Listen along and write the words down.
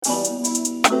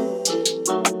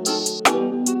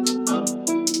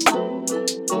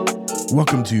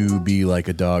Welcome to Be Like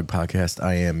a Dog podcast.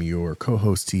 I am your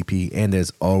co-host TP, and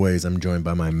as always, I'm joined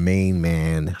by my main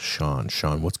man, Sean.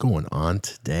 Sean, what's going on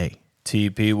today?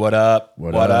 TP, what up?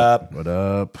 What up? What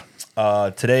up?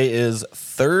 Today is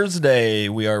Thursday.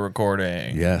 We are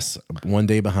recording. Yes, one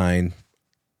day behind.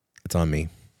 It's on me.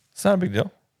 It's not a big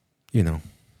deal. You know,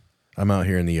 I'm out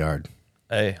here in the yard.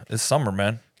 Hey, it's summer,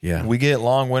 man. Yeah. We get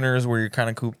long winters where you're kind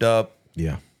of cooped up.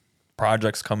 Yeah.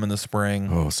 Projects come in the spring.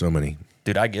 Oh, so many.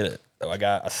 Dude, I get it. I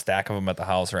got a stack of them at the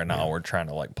house right now. We're trying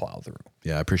to like plow through.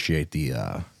 Yeah, I appreciate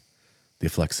the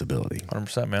flexibility.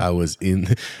 100%, man. I was in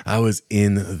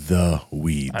the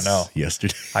weeds. I know.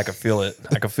 Yesterday. I could feel it.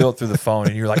 I could feel it through the phone.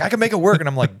 And you're like, I can make it work. And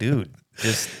I'm like, dude,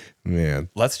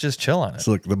 let's just chill on it.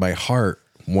 So look, my heart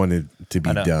wanted to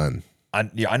be done.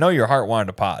 I know your heart wanted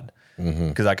to pod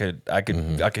because I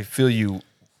could feel you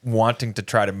wanting to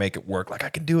try to make it work. Like I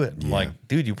can do it. I'm like,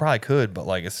 dude, you probably could, but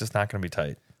like it's just not going to be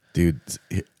tight. Dude,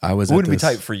 it wouldn't be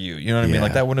tight for you. You know what I mean?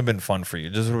 Like that wouldn't have been fun for you.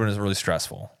 It just would have been really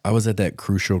stressful. I was at that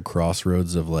crucial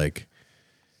crossroads of like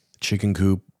chicken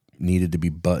coop needed to be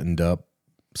buttoned up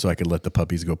so I could let the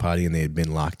puppies go potty, and they had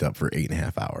been locked up for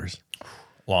 8.5 hours.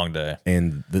 Long day.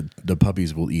 And the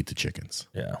puppies will eat the chickens.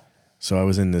 Yeah. So I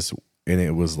was in this, and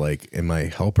it was like, and my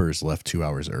helpers left 2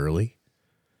 hours early.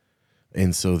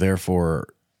 And so therefore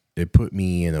it put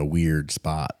me in a weird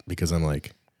spot because I'm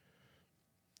like,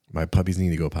 my puppies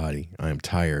need to go potty. I am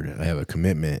tired. I have a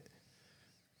commitment,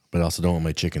 but I also don't want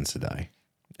my chickens to die.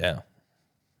 Yeah.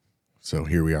 So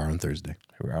here we are on Thursday.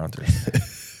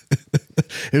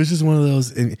 It was just one of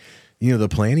those, and, you know, the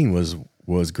planning was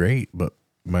great, but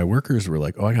my workers were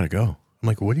like, oh, I got to go. I'm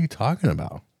like, what are you talking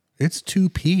about? It's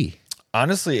 2P.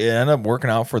 Honestly, it ended up working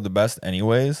out for the best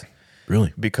anyways.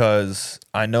 Really? Because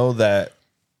I know that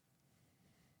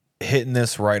hitting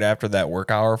this right after that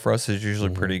work hour for us is usually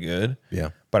pretty good. Yeah.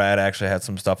 But I had actually had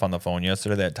some stuff on the phone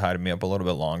yesterday that tied me up a little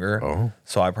bit longer. Oh.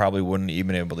 So I probably wouldn't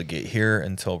even able to get here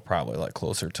until probably like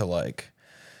closer to like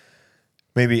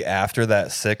maybe after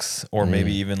that 6 or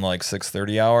maybe even like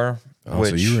 6:30 hour. Oh,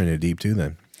 so you were in it deep too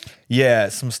then. Yeah,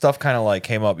 some stuff kind of like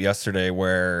came up yesterday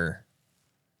where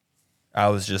I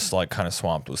was just like kind of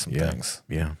swamped with some things.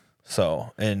 Yeah.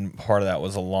 So, and part of that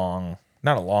was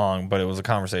but it was a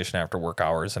conversation after work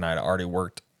hours, and I'd already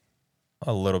worked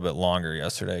a little bit longer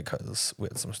yesterday because we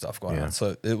had some stuff going on.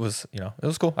 So it was, it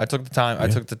was cool. I took the time. I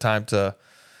took the time to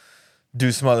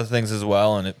do some other things as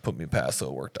well, and it put me past, so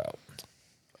it worked out.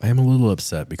 I am a little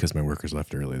upset because my workers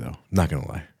left early, though. Not gonna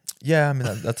lie. Yeah, I mean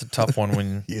that's a tough one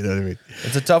when you know what I mean.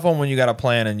 It's a tough one when you got to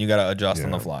plan and you got to adjust on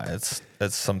the fly. It's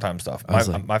sometimes tough.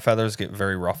 My feathers get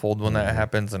very ruffled when that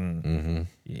happens, and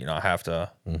I have to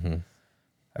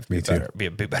be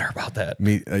a bit better about that.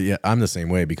 Yeah, I'm the same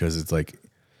way because it's like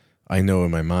I know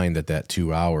in my mind that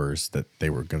 2 hours that they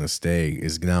were gonna stay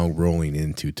is now rolling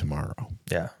into tomorrow.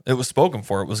 Yeah, it was spoken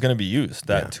for. It was going to be used.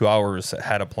 That 2 hours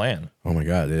had a plan. Oh my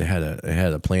God, it had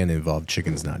a plan that involved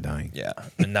chickens not dying. Yeah,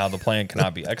 and now the plan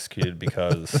cannot be executed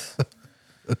because.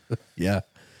 Yeah.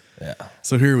 Yeah.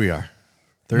 So here we are,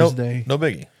 Thursday. No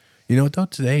biggie. You know what though?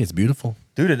 Today it's beautiful,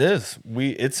 dude. It is.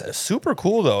 It's super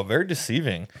cool though. Very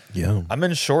deceiving. Yeah. I'm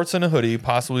in shorts and a hoodie,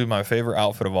 possibly my favorite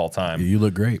outfit of all time. You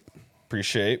look great.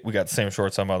 Appreciate. We got the same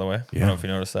shorts on, by the way. Yeah. I don't know if you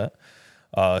noticed that.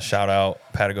 Shout out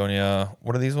Patagonia.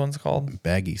 What are these ones called?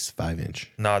 Baggies,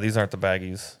 5-inch. No, these aren't the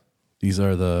baggies. These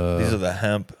are the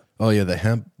hemp. Oh yeah, the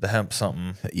hemp. The hemp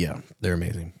something. Yeah, they're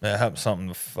amazing. Yeah, hemp something.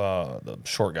 The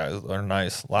short guys, they're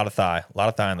nice. A lot of thigh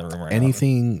in the room right now.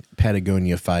 Anything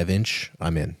Patagonia 5-inch,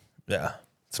 I'm in. Yeah,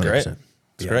 it's 100%. Great.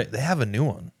 It's great. They have a new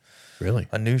one. Really?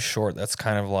 A new short that's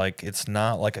kind of like, it's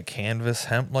not like a canvas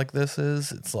hemp like this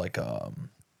is. It's like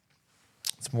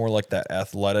it's more like that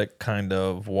athletic kind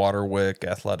of water wick,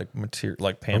 athletic material,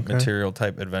 like pant material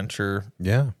type adventure.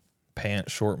 Yeah. Pant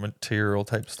short material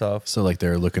type stuff. So like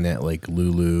they're looking at like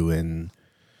Lulu and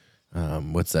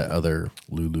what's that other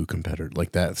Lulu competitor?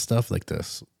 Like that stuff, like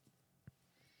this,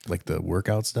 like the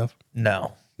workout stuff?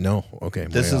 No. Okay.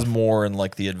 This is more in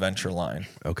like the adventure line.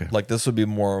 Okay. Like this would be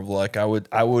more of like I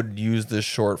would use this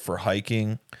short for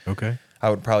hiking. Okay.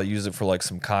 I would probably use it for like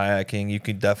some kayaking. You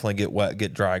could definitely get wet,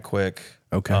 get dry quick.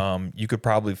 Okay. You could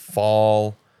probably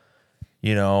fall,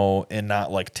 and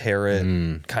not like tear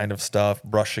it kind of stuff.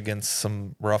 Brush against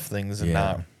some rough things and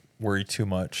not worry too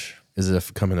much. Is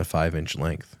it coming a 5-inch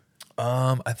length?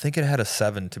 I think it had a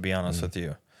 7, to be honest with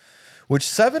you. Which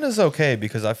 7 is okay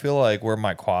because I feel like where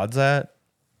my quad's at,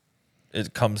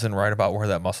 it comes in right about where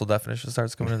that muscle definition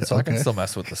starts coming in. So I can still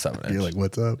mess with the 7-inch. You're like,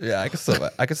 what's up? Yeah, I can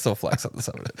still flex on the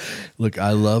 7-inch. Look,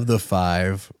 I love the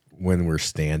 5 when we're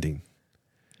standing.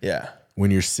 Yeah. When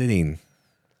you're sitting,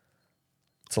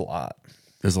 it's a lot.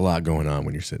 There's a lot going on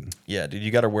when you're sitting. Yeah, dude,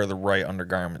 you got to wear the right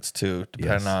undergarments too,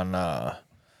 depending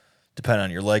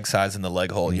on your leg size and the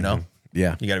leg hole. You know.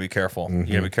 Yeah. You got to be careful. You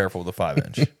got to be careful with the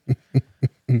 5-inch.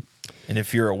 And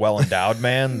if you're a well-endowed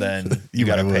man, then you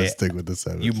got to pay. Stick with the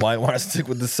 7. You might want to stick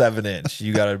with the 7-inch.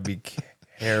 You got to be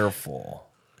careful.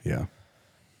 Yeah.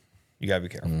 You got to be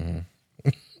careful.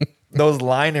 Those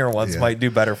liner ones might do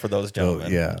better for those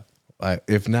gentlemen.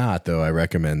 If not, though, I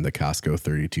recommend the Costco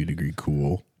 32 degree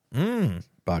cool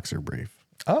boxer brief.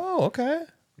 Oh, okay.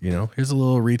 You know, here's a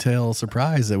little retail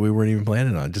surprise that we weren't even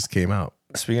planning on. Just came out.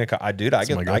 Speaking of, I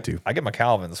get my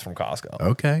Calvins from Costco.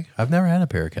 Okay, I've never had a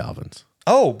pair of Calvins.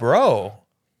 Oh, bro,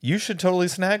 you should totally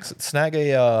snag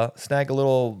a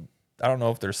little. I don't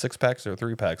know if they're 6-packs or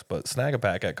 3-packs, but snag a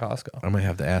pack at Costco. I might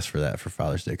have to ask for that for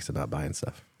Father's Day because I'm not buying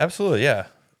stuff. Absolutely, yeah.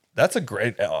 That's a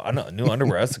great. I know, new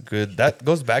underwear. That's a good. That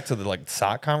goes back to the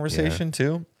sock conversation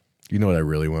too. You know what I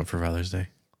really want for Father's Day?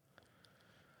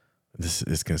 This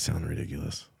is gonna sound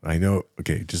ridiculous. I know.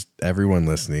 Okay, just everyone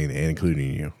listening, and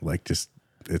including you,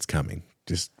 it's coming.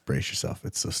 Just brace yourself.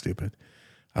 It's so stupid.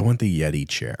 I want the Yeti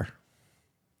chair.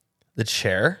 The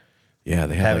chair? Yeah,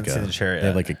 they have seen the chair yet. They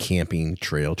have like a camping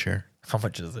trail chair. How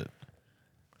much is it?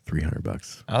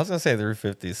 $300. I was gonna say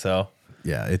 $350. So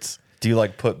yeah, it's. Do you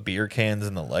put beer cans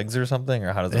in the legs or something,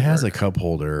 or how does it work? It has a cup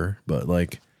holder, but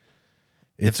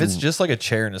if it's just like a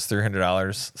chair and it's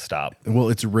 $300, stop. Well,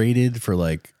 it's rated for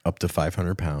up to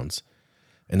 500 pounds,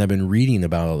 and I've been reading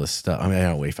about all this stuff. I mean, I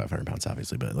don't weigh 500 pounds,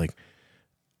 obviously, but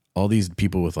all these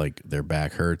people with their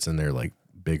back hurts and they're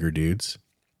bigger dudes,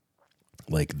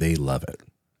 they love it.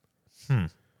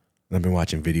 I've been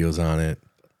watching videos on it.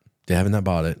 They haven't not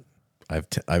bought it.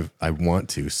 I want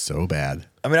to so bad.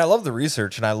 I mean, I love the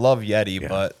research and I love Yeti,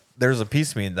 but there's a piece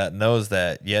of me that knows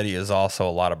that Yeti is also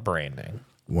a lot of branding.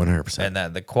 100%. And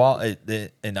that the quality,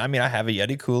 and I mean, I have a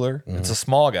Yeti cooler. It's a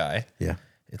small guy. Yeah.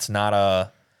 It's not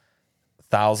a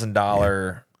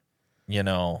 $1,000,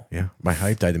 Yeah. My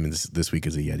hyped item this week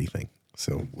is a Yeti thing.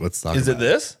 So let's talk Is it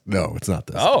this? No, it's not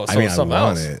this. Oh, so it's something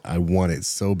else. I want it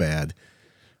so bad.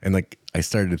 And I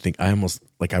started to think, I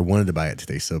wanted to buy it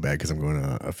today so bad because I'm going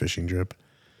on a fishing trip.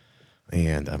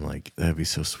 And I'm like, that'd be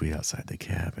so sweet outside the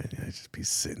cabin. I'd just be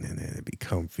sitting in it. It'd be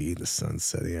comfy. The sun's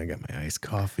setting. I got my iced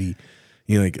coffee.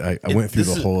 I went through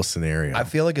the whole scenario. I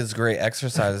feel like it's great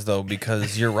exercise, though,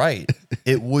 because you're right.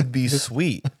 It would be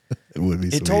sweet. It would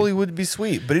be sweet. It totally would be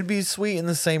sweet. But it'd be sweet in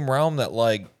the same realm that,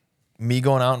 me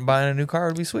going out and buying a new car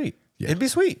would be sweet. Yeah. It'd be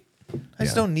sweet. I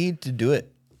just don't need to do it.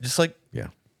 Just 100%.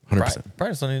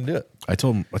 Probably just don't need to do it. I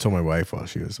told my wife while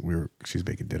she's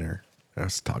making dinner. I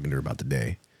was talking to her about the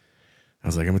day. I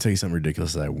was like, I'm gonna tell you something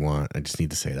ridiculous that I want. I just need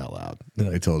to say it out loud. And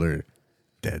I told her,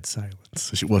 dead silence.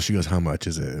 So she goes, how much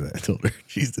is it? And I told her,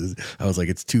 I was like,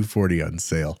 it's $240 on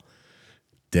sale.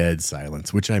 Dead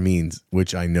silence, which I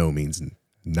know means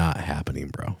not happening,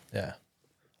 bro. Yeah,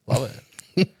 love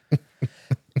it.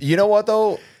 You know what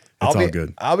though? It's all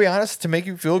good. I'll be honest. To make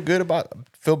you feel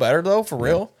better though, for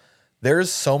real.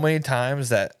 There's so many times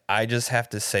that I just have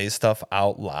to say stuff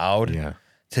out loud. Yeah.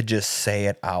 To just say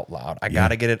it out loud. I got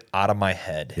to get it out of my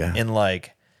head. Yeah. And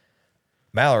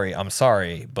Mallory, I'm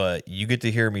sorry, but you get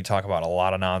to hear me talk about a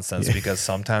lot of nonsense because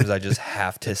sometimes I just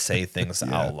have to say things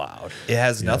out loud. It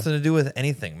has nothing to do with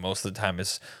anything. Most of the time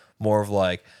it's more of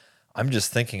I'm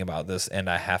just thinking about this and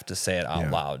I have to say it out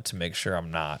loud to make sure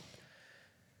I'm not,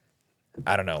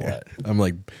 I don't know what. I'm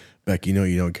like, Beck, you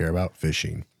don't care about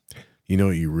fishing. You know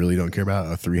what you really don't care about?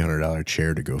 A $300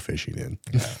 chair to go fishing in.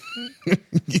 Yeah.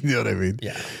 You know what I mean?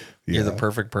 Yeah. You're the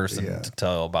perfect person to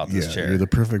tell about this chair. You're the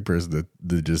perfect person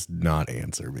to just not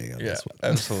answer me on this one.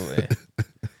 Absolutely.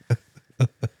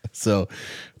 So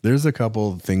there's a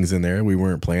couple things in there we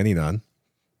weren't planning on.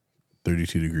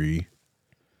 32 degree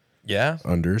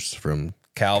unders from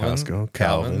Costco.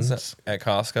 Calvin's at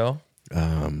Costco.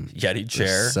 Yeti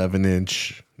chair.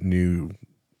 7-inch new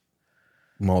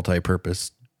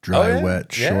multi-purpose dry,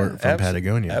 wet, short from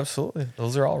Patagonia. Absolutely.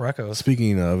 Those are all recos.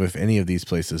 Speaking of, if any of these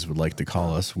places would like to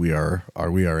call us, we are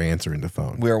answering the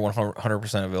phone. We are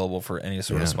 100% available for any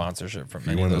sort of sponsorship from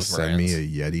any of those brands. If you want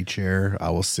to send me a Yeti chair,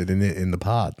 I will sit in it in the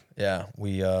pod. Yeah,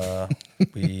 we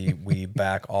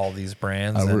back all these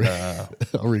brands.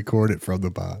 I'll record it from the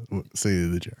pod. Say to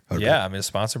the chair. Okay. Yeah, I mean, it's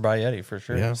sponsored by Yeti for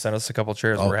sure. Yeah. Send us a couple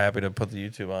chairs. We're happy to put the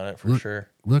YouTube on it for sure.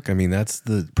 Look, I mean, that's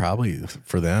probably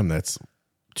for them. That's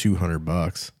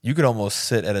 $200. You could almost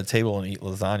sit at a table and eat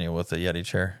lasagna with a Yeti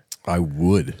chair. I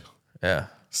would. Yeah.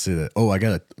 Speaking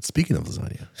of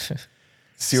lasagna.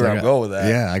 See where I'm going with that.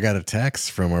 Yeah, I got a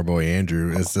text from our boy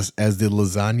Andrew as the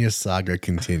lasagna saga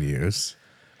continues.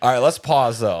 All right, let's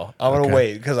pause though. I'm gonna Okay.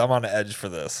 wait because I'm on the edge for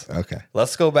this. Okay.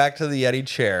 Let's go back to the Yeti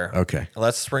chair. Okay.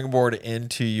 Let's springboard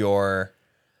into your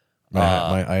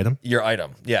My item. your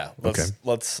item. Yeah. Okay.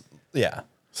 Let's. Yeah.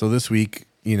 So this week,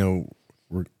 I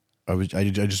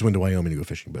just went to Wyoming to go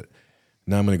fishing, but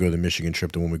now I'm going to go to the Michigan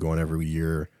trip, the one we go on every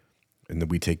year, and then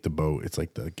we take the boat. It's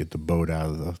like get the boat out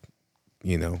of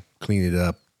the, clean it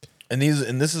up. And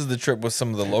this is the trip with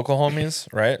some of the local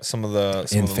homies, right? Some of the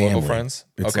family. local friends.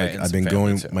 It's okay. like and I've some been family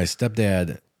going. too. My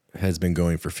stepdad has been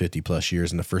going for 50 plus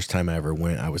years, and the first time I ever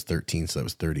went, I was 13, so that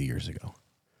was 30 years ago.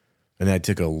 And I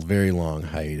took a very long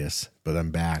hiatus, but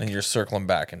I'm back. And you're circling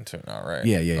back into it now, right?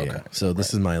 Yeah. Okay. So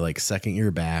this is my second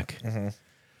year back.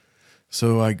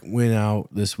 So I went out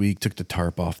this week, took the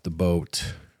tarp off the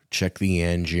boat, checked the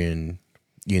engine,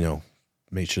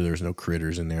 made sure there was no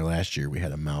critters in there. Last year we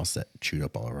had a mouse that chewed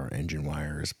up all of our engine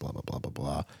wires, blah, blah, blah, blah,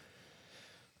 blah.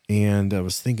 And I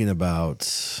was thinking about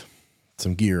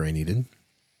some gear I needed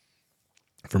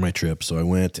for my trip. So I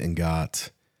went and got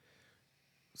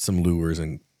some lures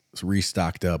and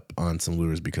restocked up on some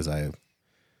lures because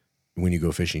when you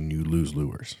go fishing, you lose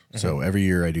lures. So every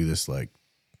year I do this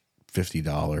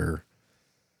 $50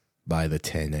 buy the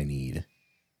 10 I need,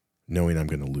 knowing I'm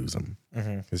going to lose them.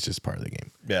 It's just part of the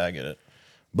game. Yeah, I get it.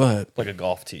 But Like a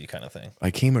golf tee kind of thing. I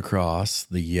came across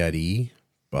the Yeti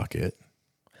bucket.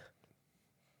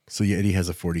 So Yeti has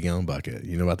a 40-gallon bucket.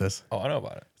 You know about this? Oh, I know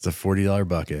about it. It's a $40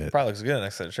 bucket. Probably looks good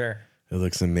next to the chair. It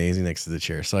looks amazing next to the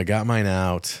chair. So I got mine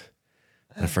out.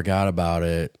 I forgot about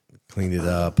it, cleaned it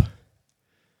up.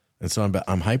 And so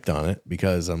I'm hyped on it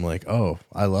because I'm like, oh,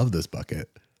 I love this bucket.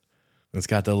 It's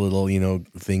got the little,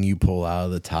 thing you pull out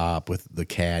of the top with the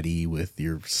caddy with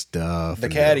your stuff. The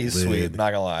and caddy's lid. sweet.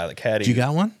 Not gonna lie, the caddy. You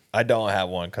got one? I don't have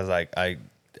one because I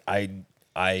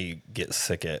get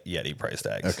sick at Yeti price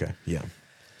tags. Okay, yeah.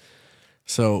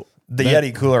 So The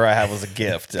Yeti cooler I have was a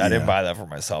gift. I didn't Yeah. buy that for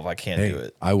myself. I can't do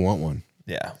it. I want one.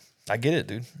 Yeah, I get it,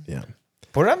 dude. Yeah.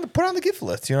 Put it on the gift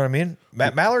list. You know what I mean?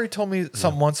 Mallory told me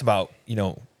something once about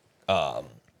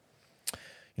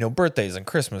birthdays and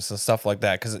Christmas and stuff like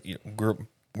that because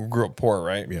grew up poor,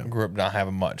 right? Yeah. Grew up not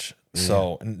having much.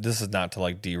 So and this is not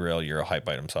to derail your hype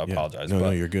item. So I apologize. No,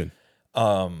 but you're good.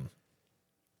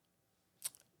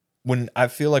 when I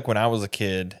feel like when I was a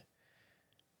kid,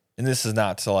 and this is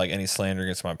not to any slander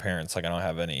against my parents. I don't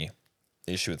have any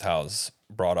issue with how I was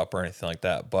brought up or anything like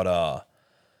that. But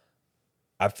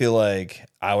I feel like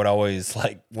I would always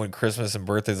when Christmas and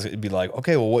birthdays, it'd be like,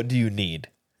 okay, well, what do you need?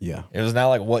 Yeah. It was not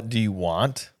like, what do you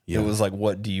want? Yeah. It was like,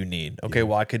 what do you need? Okay,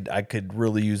 well, I could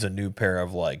really use a new pair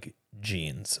of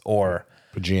jeans or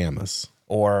Pajamas.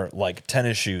 or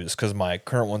tennis shoes because my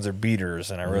current ones are beaters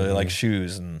and I really like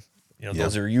shoes and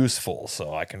those are useful,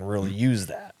 so I can really use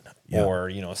that. Yeah.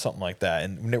 Or something like that.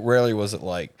 And rarely was it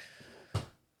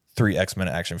 3 X-Men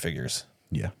action figures.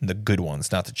 Yeah. The good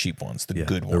ones, not the cheap ones. The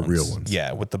good the ones. real ones.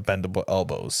 Yeah, with the bendable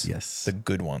elbows. Yes. The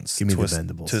good ones. Give me the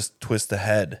bendables. Just twist the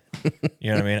head.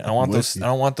 You know what I mean? I want those. I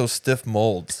don't want those stiff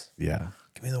molds. Yeah.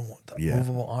 Give me the Yeah.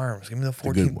 movable arms. Give me the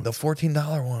good $14 ones.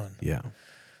 $14 one. Yeah.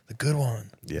 The good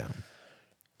one. Yeah.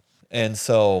 And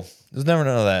so there's never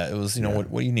none of that. It was what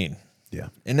do you need? Yeah.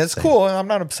 And that's cool. And I'm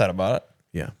not upset about it.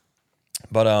 Yeah.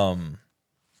 But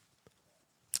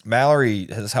Mallory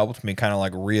has helped me kind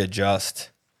of readjust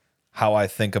how I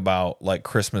think about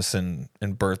Christmas and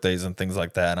birthdays and things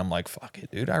like that. And I'm like, fuck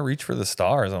it, dude. I reach for the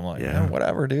stars. I'm like, Yeah.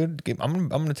 whatever, dude. I'm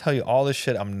gonna tell you all this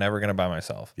shit I'm never gonna buy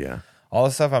myself. Yeah. All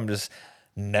this stuff I'm just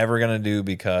never gonna do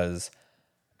because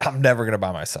I'm never gonna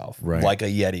buy myself. Right. Like a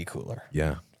Yeti cooler.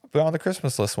 Yeah. Put on the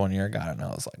Christmas list one year, got it, and I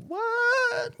was like,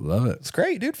 what? Love it. It's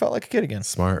great, dude. Felt like a kid again.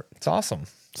 Smart. It's awesome.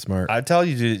 Smart. I tell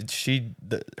you,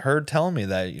 dude, her telling me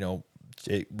that,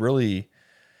 it really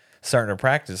starting to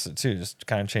practice it too, just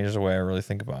kind of changes the way I really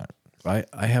think about it.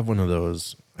 I have one of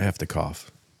those. I have to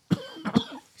cough.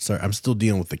 Sorry, I'm still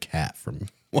dealing with the cat from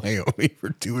Wyoming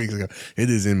for 2 weeks ago. It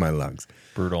is in my lungs.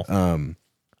 Brutal.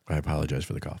 I apologize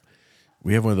for the cough.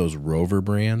 We have one of those Rover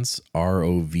brands,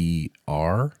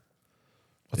 ROVR.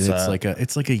 What's And that?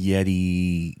 it's like a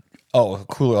Yeti, Oh, a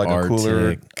cooler, a cooler.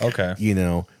 Arctic,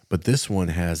 Okay. But this one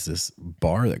has this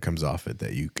bar that comes off it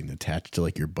that you can attach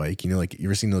to your bike. You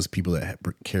ever seen those people that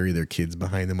carry their kids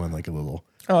behind them on a little?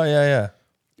 Oh, yeah.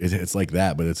 It's like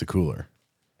that, but it's a cooler.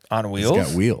 On wheels? It's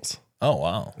got wheels. Oh,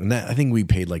 wow. And that I think we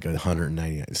paid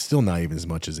 $199. It's still not even as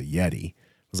much as a Yeti. It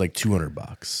was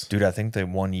 $200. Dude, I think the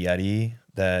one Yeti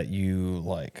that you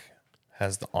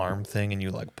has the arm thing and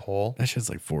you pull. That shit's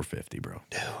 $450, bro.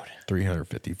 Dude.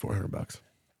 $350, $400.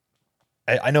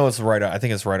 I know it's right. I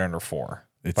think it's right under 4.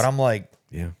 It's- But I'm like,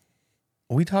 Yeah.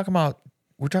 are we talking about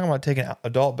we're talking about taking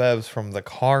adult bevs from the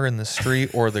car in the street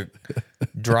or the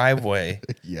driveway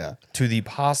to the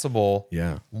possible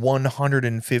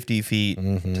 150 feet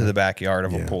to the backyard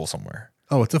of a pool somewhere.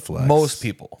 Oh, it's a flex. Most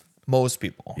people.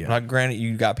 Yeah. Now, granted,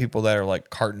 you got people that are like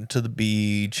carting to the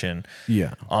beach and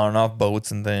on and off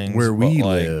boats and things. Where we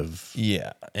live.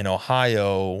 Yeah. In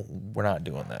Ohio, we're not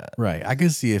doing that. Right. I can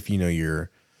see if,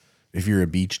 if you're a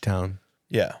beach town.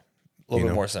 Yeah. A little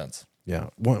bit more sense.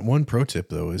 Yeah. One pro tip,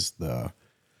 though, is the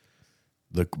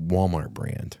Walmart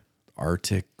brand.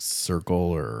 Arctic Circle,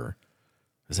 or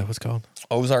is that what's called?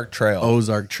 Ozark Trail.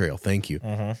 Ozark Trail. Thank you.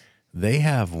 Mm-hmm. They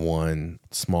have one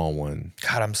small one.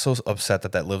 God, I'm so upset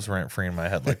that lives rent free in my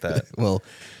head like that. Well,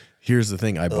 here's the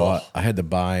thing. I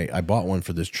bought one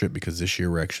for this trip because this year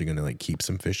we're actually going to like keep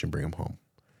some fish and bring them home.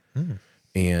 Mm.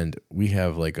 And we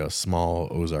have like a small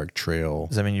Ozark Trail.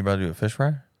 Does that mean you're about to do a fish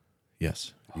fry?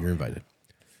 Yes, you're invited.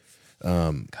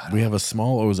 We have a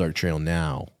small Ozark Trail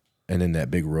now, and then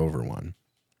that big Rover one.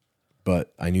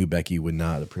 But I knew Becky would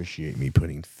not appreciate me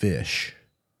putting fish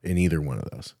in either one of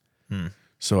those.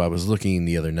 So I was looking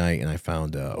the other night, and I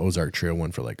found a Ozark Trail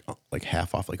one for like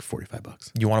half off, like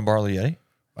 $45. You want to borrow the Yeti?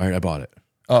 All right, I bought it.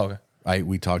 Oh, okay.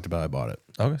 We talked about it. I bought it.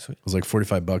 Okay, sweet. It was like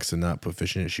 $45 to not put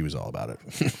fish in it. She was all about it.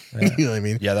 You know what I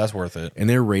mean? Yeah, that's worth it. And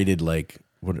they're rated like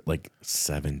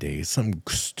 7 days, something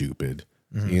stupid.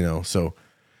 So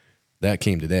that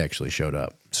came today. Actually showed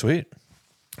up. Sweet.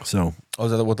 So, is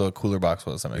that what the cooler box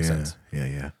was? That makes sense.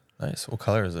 Yeah. Nice. What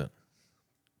color is it?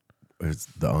 It's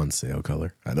the on sale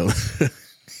color. I don't.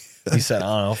 You said, I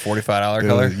don't know, $45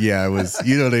 color? It was,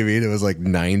 you know what I mean? It was like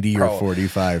 90 or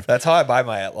 45. That's how I buy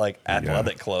my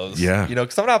athletic clothes. Yeah.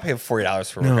 Because I'm not paying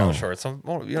 $40 for workout shorts. I'm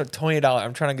 $20.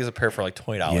 I'm trying to get a pair for like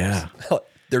 $20. Yeah.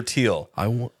 They're teal. I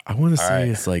want to say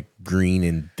it's like green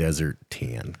and desert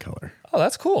tan color. Oh,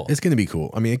 that's cool. It's going to be cool.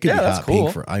 I mean, it could be hot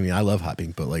pink I love hot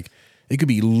pink, but like it could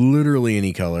be literally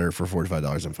any color for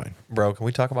 $45. I'm fine. Bro, can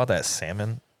we talk about that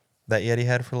salmon that Yeti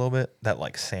had for a little bit? That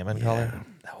like salmon color?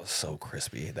 That was so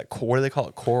crispy. What do they call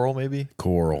it? Coral, maybe?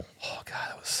 Coral. Oh, God,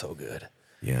 that was so good.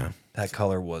 Yeah. That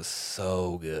color was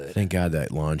so good. Thank God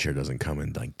that lawn chair doesn't come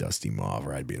in like dusty mauve,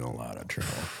 or I'd be in a lot of trouble.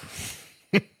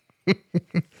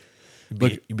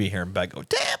 You'd be hearing Beck go,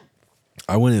 damn.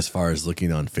 I went as far as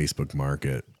looking on Facebook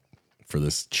Market for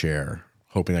this chair,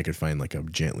 hoping I could find like a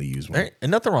gently used one.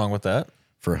 And nothing wrong with that.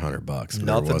 For $100, but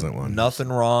there wasn't one. Nothing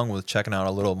wrong with checking out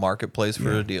a little marketplace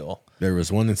for a deal. There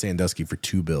was one in Sandusky for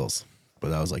 $2,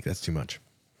 but I was like, that's too much.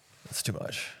 That's too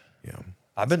much. Yeah.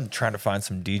 I've been trying to find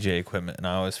some DJ equipment, and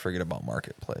I always forget about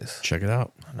Marketplace. Check it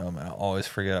out. I know, man. I always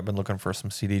forget. I've been looking for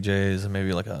some CDJs and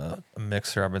maybe like a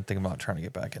mixer. I've been thinking about trying to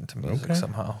get back into music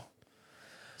somehow.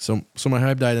 So my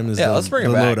hyped item is let's bring the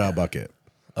it back. loadout bucket.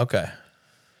 Okay.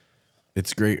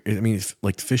 It's great. I mean,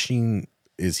 like fishing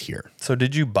is here. So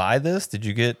did you buy this? Did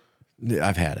you get...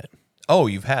 I've had it. Oh,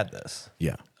 you've had this?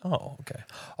 Yeah. Oh, okay.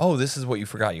 Oh, this is what you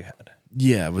forgot you had.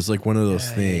 Yeah, it was like one of those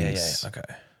things. Yeah.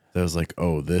 Okay. That was like,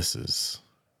 oh, this is...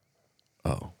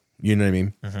 Oh. You know what I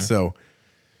mean? Mm-hmm. So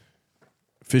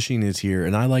fishing is here,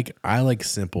 and I like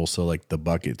simple, so like the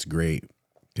bucket's great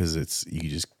because you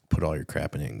just put all your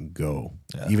crap in it and go.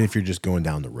 Yeah. Even if you're just going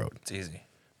down the road. It's easy.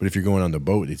 But if you're going on the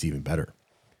boat, it's even better.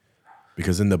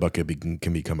 Because then the bucket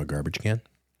can become a garbage can.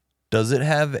 Does it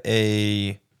have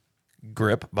a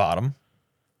grip bottom?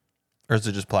 Or is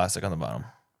it just plastic on the bottom?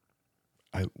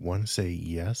 I want to say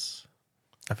yes.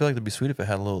 I feel like it'd be sweet if it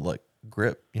had a little like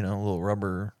grip, a little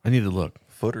rubber. I need to look.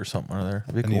 Foot or something under there.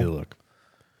 That'd be cool. I need to look.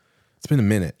 It's been a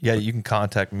minute. Yeah, you can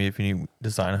contact me if you need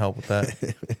design help with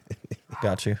that.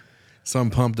 Got you. So I'm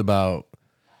pumped about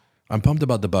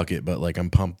the bucket, but like I'm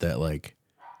pumped that like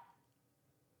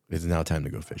it's now time to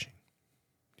go fishing.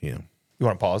 You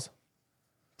want to pause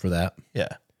for that? Yeah.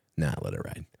 Nah, let it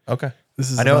ride. Okay.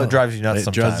 I know it drives you nuts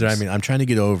sometimes. I'm trying to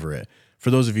get over it. For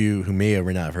those of you who may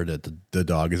or not have heard that the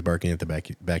dog is barking at the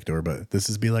back door, but this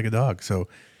is Be Like a Dog. So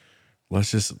let's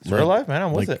just real life, man.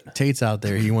 I'm with it. Tate's out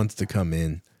there. He wants to come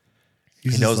in.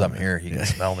 He knows I'm here. He can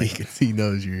smell me. He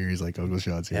knows you're here. He's like, Uncle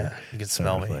Sean's here. Yeah, he can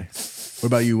smell me. What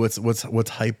about you? What's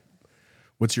hype?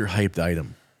 What's your hyped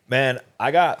item? Man,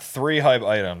 I got 3 hype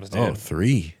items, dude. Oh,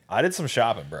 3. I did some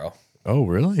shopping, bro. Oh,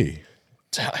 really?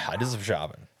 I did some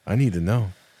shopping. I need to know.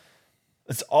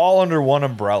 It's all under one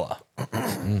umbrella.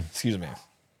 Excuse me.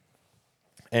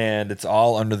 And it's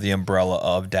all under the umbrella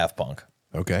of Daft Punk.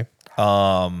 Okay.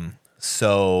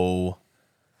 So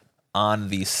on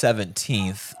the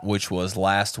 17th, which was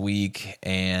last week,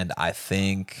 and I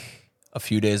think a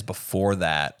few days before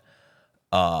that,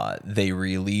 they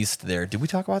released their... Did we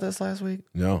talk about this last week?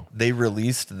 No. They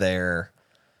released their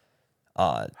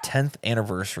 10th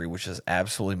anniversary, which is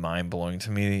absolutely mind-blowing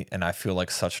to me, and I feel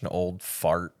like such an old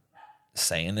fart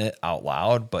saying it out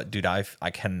loud, but dude, I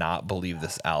cannot believe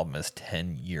this album is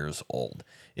 10 years old.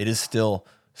 It is still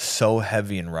so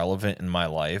heavy and relevant in my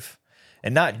life,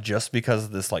 and not just because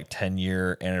of this like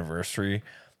 10-year anniversary,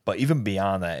 but even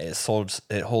beyond that,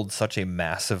 it holds such a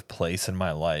massive place in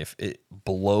my life. It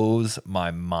blows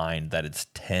my mind that it's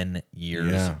 10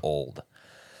 years old.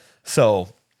 So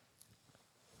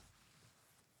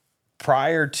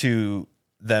prior to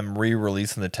them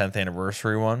re-releasing the 10th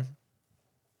anniversary one,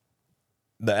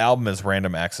 the album is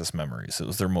Random Access Memories. It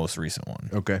was their most recent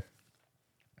one. Okay.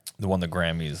 The one, the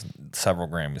Grammys, several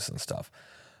Grammys and stuff.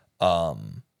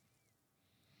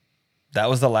 That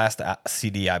was the last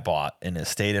CD I bought, and it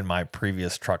stayed in my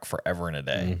previous truck forever and a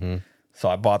day. Mm-hmm. So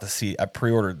I bought the CD. I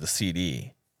pre-ordered the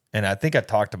CD, and I think I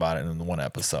talked about it in the one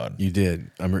episode. You did.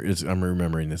 I'm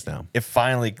remembering this now. It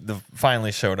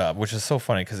finally showed up, which is so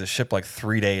funny because it shipped like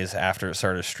 3 days after it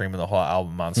started streaming the whole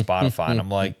album on Spotify. And I'm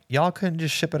like, y'all couldn't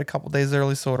just ship it a couple days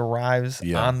early so it arrives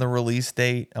on the release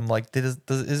date? I'm like,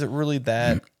 is it really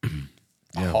that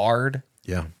hard?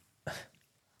 Yeah.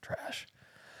 Trash.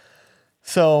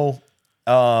 So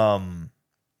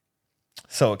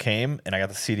it came, and I got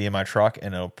the CD in my truck,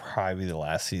 and it'll probably be the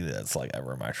last CD that's like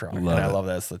ever in my truck. I love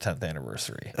that it's the 10th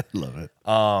anniversary. Love it.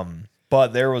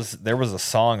 But there was a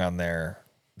song on there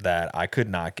that I could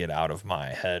not get out of my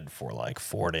head for like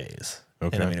 4 days.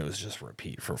 Okay. And I mean, it was just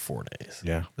repeat for 4 days.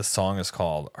 Yeah. The song is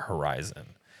called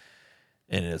Horizon,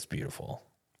 and it is beautiful.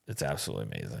 It's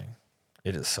absolutely amazing.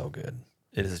 It is so good.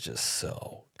 It is just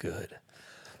so good.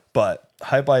 But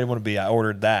Hype I Want to Be, I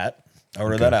ordered that. I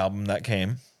ordered that album. That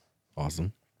came.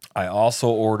 Awesome. I also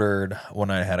ordered when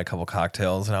I had a couple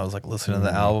cocktails, and I was like listening to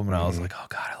the album, and I was like, oh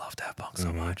God, I love Daft Punk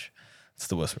so much. It's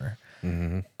The Whisper.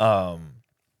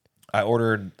 I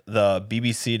ordered the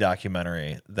BBC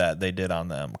documentary that they did on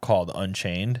them called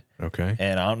Unchained. Okay.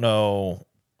 And I don't know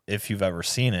if you've ever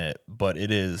seen it, but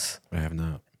it is I have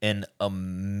not. An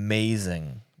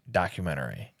amazing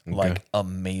documentary. Okay. Like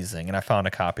amazing. And I found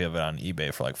a copy of it on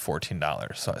eBay for like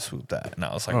 $14. So I swooped that, and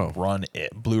I was like, run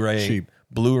it. Blu-ray,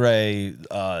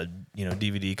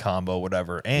 DVD combo,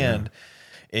 whatever. And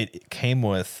it came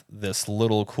with this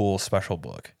little cool special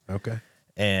book. Okay.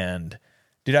 And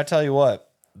dude, I tell you what,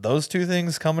 those two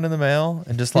things coming in the mail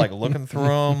and just like looking through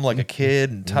them like a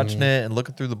kid and touching it and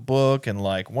looking through the book, and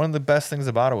like one of the best things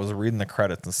about it was reading the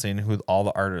credits and seeing who all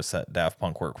the artists that Daft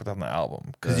Punk worked with on the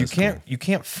album, because you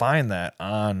can't find that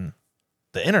on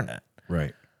the internet,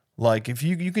 right? Like if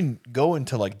you can go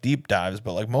into like deep dives,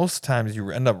 but like most times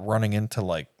you end up running into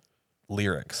like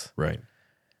lyrics, right?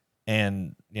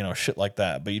 And shit like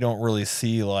that, but you don't really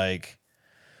see like,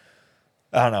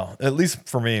 I don't know. At least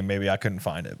for me, maybe I couldn't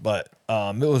find it, but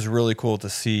it was really cool to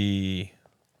see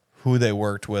who they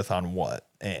worked with on what,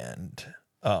 and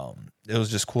it was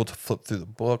just cool to flip through the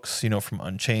books, from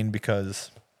Unchained,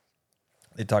 because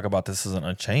they talk about this as an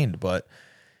Unchained, but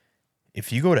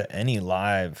if you go to any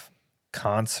live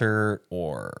concert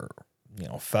or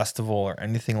festival or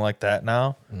anything like that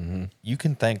now, you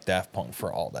can thank Daft Punk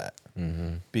for all that.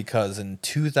 Because in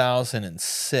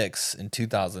 2006 and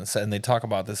 2007, they talk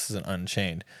about this as an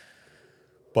Unchained,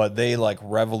 but they like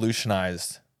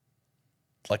revolutionized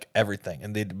like everything,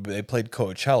 and they played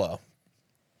Coachella.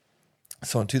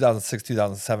 So in 2006,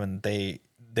 2007,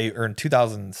 or in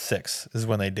 2006 is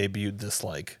when they debuted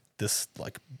this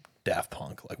Daft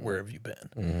Punk, like Where Have You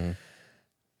Been?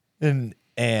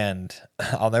 And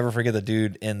I'll never forget the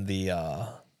dude in the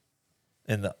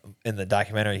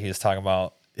documentary. He was talking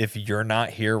about, if you're not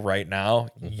here right now,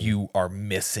 you are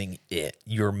missing it.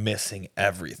 You're missing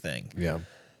everything. Yeah.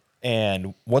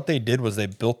 And what they did was they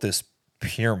built this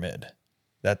pyramid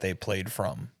that they played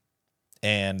from,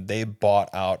 and they bought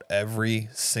out every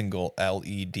single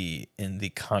LED in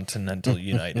the continental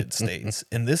United States.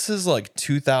 And this is like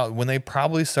 2000, when they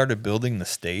probably started building the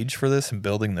stage for this and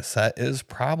building the set, is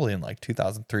probably in like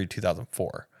 2003,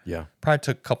 2004. Yeah. Probably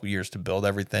took a couple years to build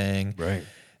everything. Right.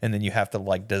 And then you have to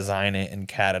like design it and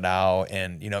CAD it out,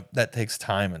 and that takes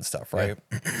time and stuff, right?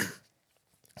 Yeah.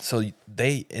 So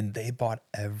they bought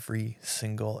every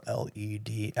single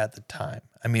LED at the time.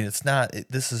 I mean,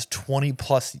 this is 20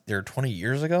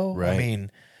 years ago. Right. I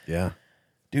mean, yeah,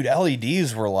 dude,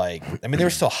 LEDs were like, they were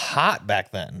still hot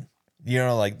back then.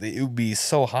 Like it would be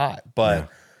so hot, but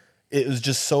it was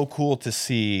just so cool to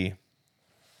see.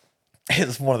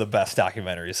 It's one of the best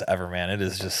documentaries ever, man. It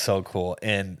is just so cool.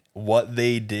 And what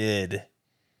they did,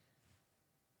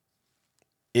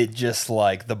 it just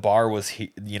like the bar was,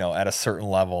 at a certain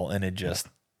level, and it just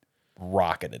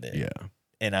rocketed it. Yeah.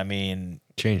 And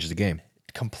changed the game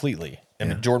completely.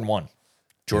 Jordan won.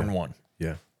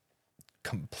 Yeah.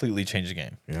 Completely changed the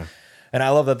game. Yeah. And I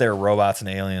love that they're robots and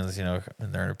aliens, you know,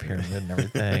 and they're in a pyramid and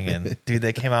everything. And dude,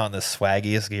 they came out in the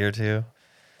swaggiest gear too.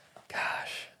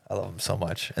 Gosh, I love them so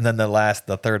much. And then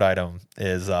the third item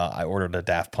is I ordered a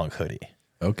Daft Punk hoodie.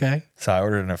 Okay. So I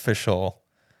ordered an official.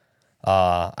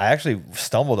 I actually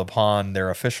stumbled upon their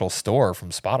official store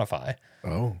from Spotify.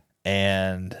 Oh.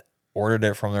 And ordered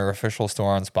it from their official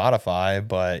store on Spotify.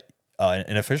 But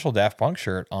an official Daft Punk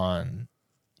shirt on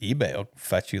eBay will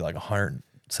fetch you like $175.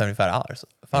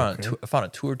 I found a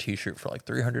tour T-shirt for like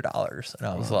 $300, and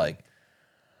I was like,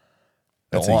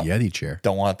 "That's a Yeti chair."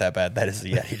 Don't want that bad. That is a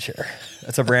Yeti chair.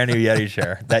 That's a brand new Yeti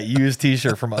chair. That used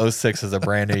T-shirt from '06 is a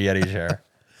brand new Yeti chair.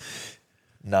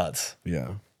 Nuts.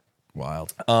 Yeah,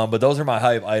 wild. But those are my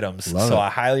hype items. Love so it. I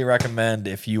highly recommend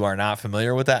if you are not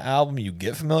familiar with that album, you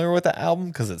get familiar with the album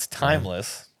because it's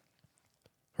timeless.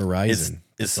 Horizon.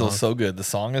 It's still so good. The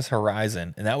song is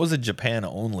Horizon, and that was a Japan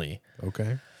only.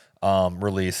 Okay.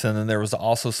 Release. And then there was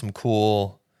also some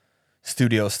cool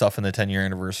studio stuff in the 10-year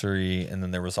anniversary. And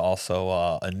then there was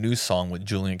also a new song with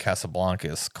Julian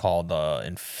Casablancas called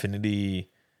Infinity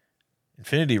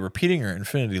Repeating or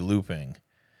Infinity Looping.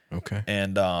 Okay.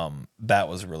 And that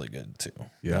was really good too.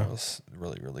 Yeah. That was a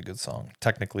really, really good song.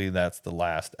 Technically, that's the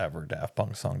last ever Daft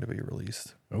Punk song to be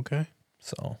released. Okay.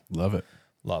 So Love it.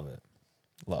 love it.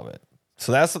 Love it.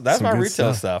 So that's Some my good retail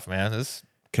stuff. stuff, man. It's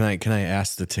Can I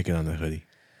ask the ticket on the hoodie?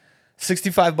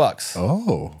 $65.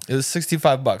 Oh. It was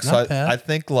 $65. Not So bad. I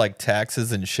think like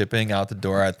taxes and shipping out the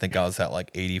door, I think I was at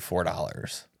like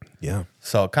 $84. Yeah.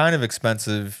 So kind of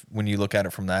expensive when you look at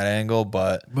it from that angle,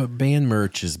 but band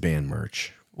merch is band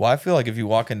merch. well, I feel like if you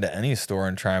walk into any store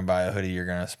and try and buy a hoodie, you're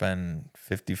gonna spend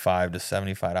 $55 to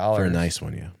 $75 For a nice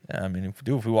one, yeah. Yeah, I mean,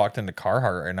 if we walked into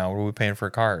Carhartt right now, what are we paying for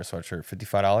a Carhartt sweatshirt?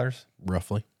 $55.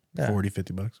 Roughly. Yeah. 40,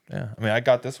 $50. Yeah, I mean, I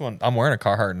got this one. I'm wearing a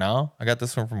Carhartt now. I got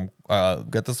this one from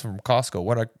Costco.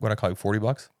 What I call you,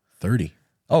 $40? 30.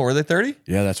 Oh, were they 30?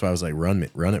 Yeah, that's why I was like, run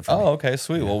it for me. Oh, okay,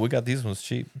 sweet. Well, we got these ones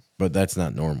cheap. But that's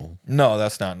not normal. No,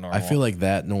 that's not normal. I feel like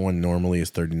that no one normally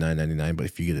is $39.99, but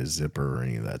if you get a zipper or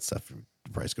any of that stuff, the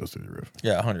price goes through the roof.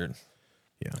 yeah, 100.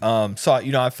 Yeah. So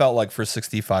I felt like for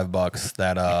 $65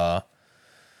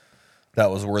 that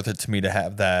was worth it to me to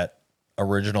have that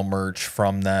original merch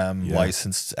from them,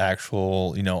 licensed,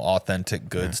 actual, authentic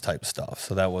goods type stuff.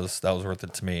 So that was worth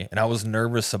it to me. And I was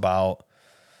nervous about.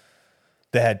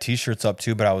 They had T-shirts up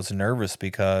too, but I was nervous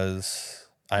because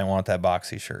I didn't want that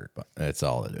boxy shirt. That's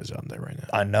all it is on there right now.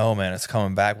 I know, man. It's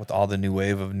coming back with all the new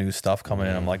wave of new stuff coming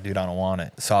in. I'm like, dude, I don't want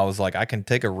it. So I was like, I can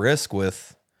take a risk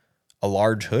with a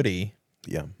large hoodie.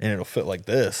 Yeah. And it'll fit like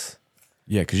this.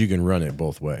 Yeah, because you can run it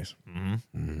both ways.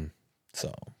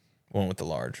 So went with the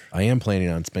large. I am planning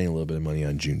on spending a little bit of money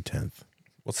on June 10th.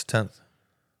 What's the 10th?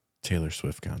 Taylor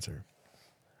Swift concert.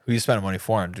 Who you spending money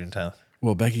for on June 10th?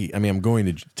 Well, Becky, I'm going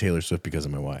to Taylor Swift because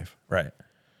of my wife. Right.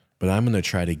 But I'm going to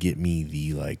try to get me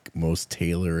the most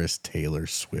Taylor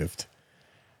Swift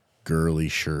girly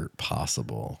shirt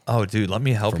possible. Oh, dude, let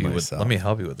me help For you myself.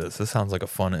 with this. This sounds like a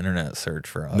fun internet search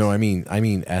for us. No, I mean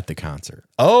at the concert.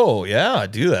 Oh, yeah,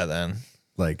 do that then.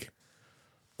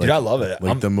 Dude, I love it.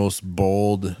 The most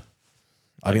bold.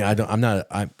 I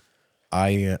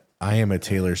am a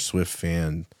Taylor Swift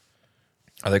fan.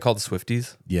 Are they called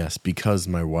Swifties? Yes, because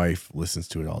my wife listens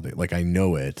to it all day. I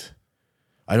know it.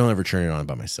 I don't ever turn it on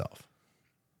by myself.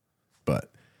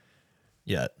 But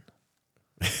Yet.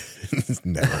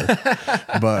 never.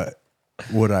 But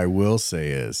what I will say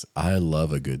is I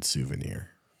love a good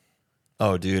souvenir.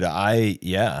 Oh, dude,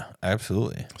 yeah,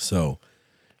 absolutely. So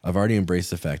I've already embraced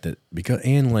the fact that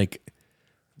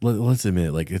let's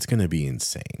admit it, it's gonna be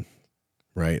insane.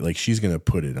 Right? She's gonna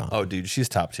put it on. Oh, dude, she's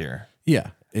top tier. Yeah.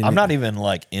 I'm not even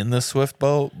in the Swift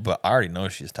boat, but I already know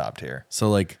she's top tier.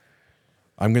 So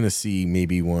I'm gonna see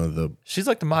maybe one of the She's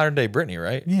like the modern day Britney,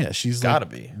 right? yeah, she's Gotta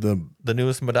be. the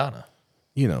newest Madonna.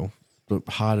 the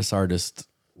hottest artist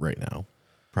right now,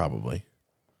 probably.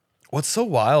 What's so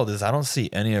wild is I don't see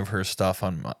any of her stuff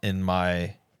in your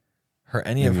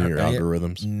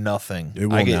algorithms. Nothing. It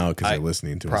will now because they're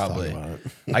listening to probably. us talk about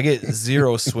it. I get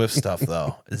zero Swift stuff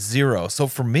though. Zero. So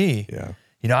for me, Yeah.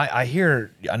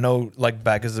 I know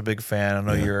Beck is a big fan. I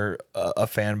know you're a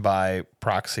fan by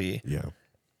proxy. Yeah.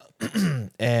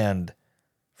 And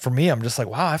for me, I'm just like,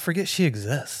 wow, I forget she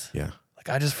exists. Yeah.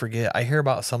 I just forget. I hear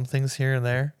about some things here and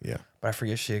there. Yeah. But I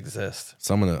forget she exists.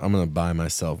 So I'm gonna buy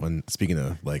myself, and speaking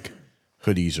of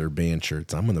hoodies or band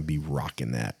shirts, I'm gonna be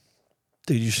rocking that.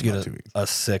 Dude, you should Not get 2 weeks. a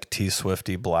sick T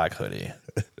Swifty black hoodie.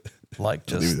 I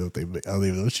don't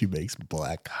even know if she makes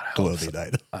black clothing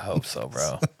items. I hope so,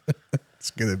 bro.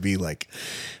 It's gonna be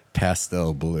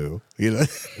pastel blue. It'll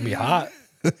be hot.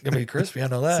 It's gonna be crispy. I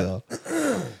know that. So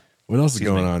What else is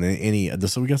going on?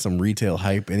 So we got some retail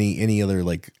hype. Any other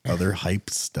other hype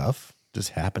stuff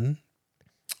just happening?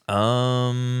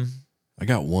 I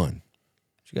got one.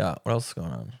 What you got? What else is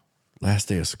going on? Last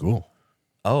day of school.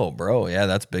 Oh, bro, yeah,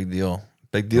 that's big deal.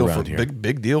 Big deal Around for here.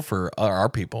 big deal for our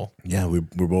people. Yeah, we're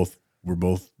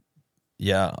both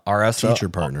Yeah, our teacher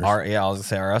partners. I was gonna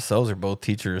say our SOs are both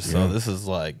teachers, so this is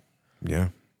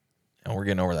and we're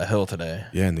getting over the hill today.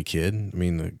 Yeah, and the kid. I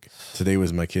mean, today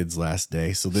was my kid's last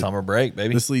day, so summer break,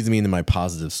 baby. This leads me into my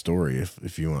positive story.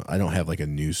 If you want, I don't have a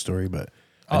news story, but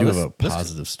I do have a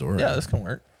positive story. Yeah, this can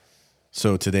work.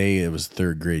 So today it was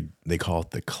third grade. They call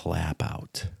it the clap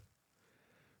out.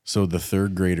 So the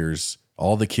third graders,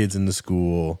 all the kids in the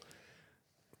school,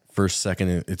 first,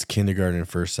 second, it's kindergarten,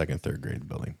 first, second, third grade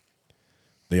building.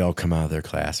 They all come out of their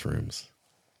classrooms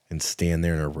and stand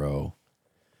there in a row.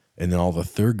 And then all the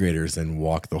third graders then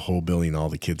walk the whole building. All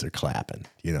the kids are clapping,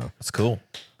 That's cool.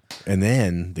 And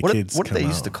then the kids what come did they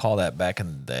used out. to call that back in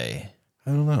the day?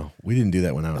 I don't know. We didn't do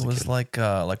that when I was a kid. It was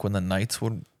like when the knights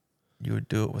you would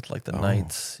do it with the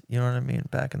knights, you know what I mean?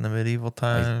 Back in the medieval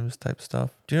times type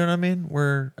stuff. Do you know what I mean?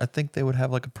 Where I think they would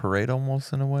have a parade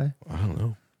almost in a way. I don't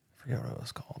know. I forget what it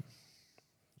was called.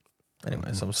 Anyway,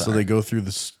 I'm sorry. So they go through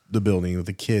the building with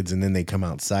the kids, and then they come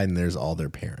outside, and there's all their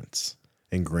parents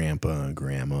and grandpa and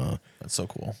grandma. That's so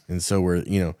cool. And so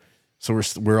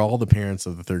we're all the parents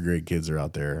of the third grade kids are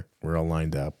out there. We're all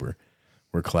lined up.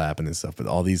 We're clapping and stuff. But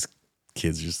all these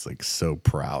kids are just so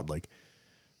proud.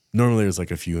 Normally there's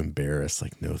a few embarrassed,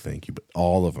 no thank you, but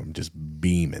all of them just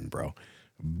beaming, bro,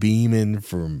 beaming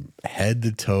from head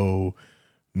to toe.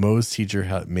 Mo's teacher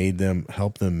helped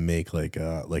them make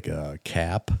a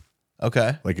cap.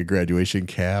 Okay. Like a graduation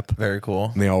cap. Very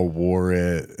cool. And they all wore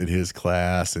it at his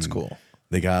class. And it's cool.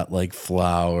 They got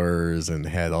flowers and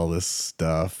had all this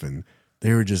stuff. And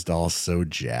they were just all so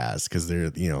jazzed because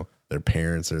their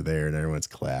parents are there and everyone's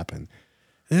clapping.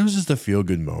 And it was just a feel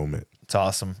good moment. It's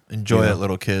awesome. Enjoy it,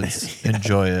 little kids. Yeah.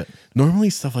 Enjoy it. Normally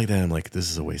stuff like that, I'm this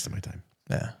is a waste of my time.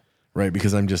 Yeah. Right?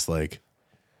 Because I'm just well,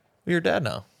 you're a dad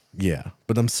now. Yeah.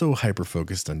 But I'm so hyper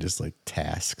focused on just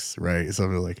tasks, right? So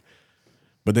I'm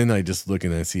but then I just look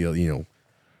and I see, I don't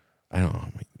know,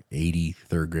 80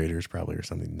 third graders probably or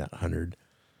something, not 100,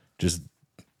 just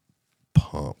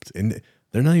pumped. And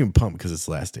they're not even pumped because it's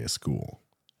last day of school.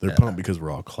 They're pumped because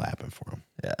we're all clapping for them.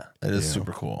 Yeah, it is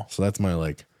super cool. So that's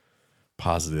my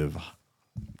positive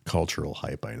cultural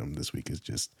hype item this week is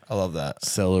just I love that.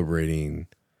 Celebrating.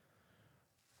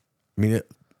 I mean,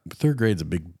 third grade's a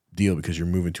big deal because you're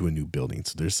moving to a new building.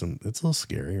 So it's a little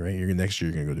scary, right? Next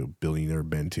year you're going to go to a building you've never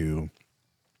been to.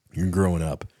 You're growing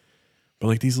up.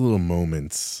 But these little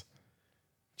moments,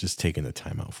 just taking the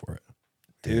time out for it.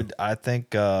 Dude, I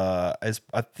think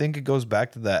it goes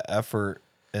back to that effort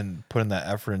and putting that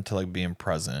effort into being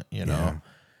present,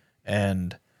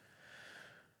 and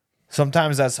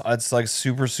sometimes it's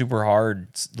super, super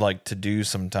hard to do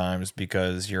sometimes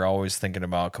because you're always thinking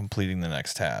about completing the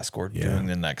next task or doing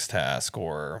the next task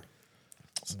or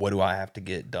what do I have to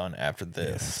get done after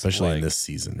this? Especially in this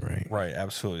season, right? Right,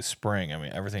 absolutely. Spring. I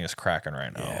mean, everything is cracking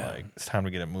right now. Yeah. It's time to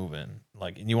get it moving.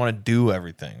 And you want to do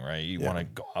everything, right? You want to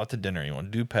go out to dinner. You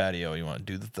want to do patio. You want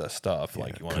to do the stuff. You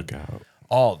want to cook out.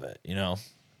 All of it,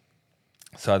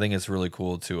 So I think it's really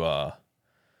cool to.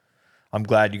 I'm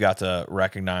glad you got to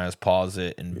recognize, pause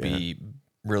it, and be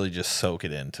really just soak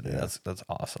it in today. That's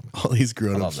awesome. All these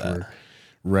grown-ups were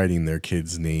writing their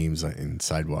kids' names in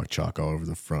sidewalk chalk all over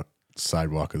the front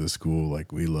sidewalk of the school,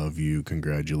 we love you,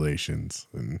 congratulations.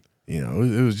 And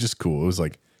it was just cool. It was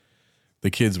the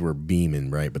kids were beaming,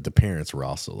 right? But the parents were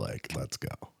also let's go.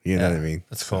 You know what I mean?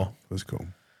 That's cool. It was cool.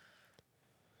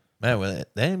 Man,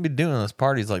 they didn't be doing those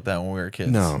parties like that when we were kids.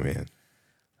 No, man.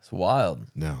 It's wild.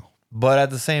 No. But at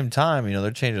the same time,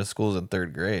 they're changing schools in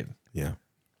third grade. Yeah.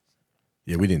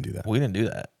 Yeah, we didn't do that. We didn't do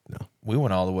that. No. We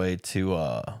went all the way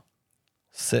to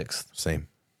sixth. Same.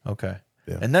 Okay.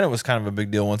 Yeah. And then it was kind of a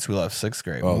big deal once we left sixth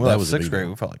grade. Oh, when we left sixth grade,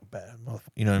 we felt like bad.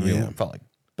 You know what I mean? Yeah. We felt like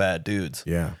bad dudes.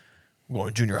 Yeah. We're going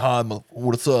to junior high.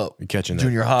 What's up? You're catching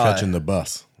the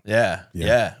bus.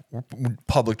 Yeah. We're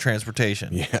public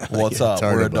transportation. Yeah. What's up?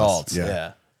 We're adults. Bus.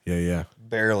 Yeah. Yeah.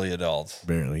 Barely adults.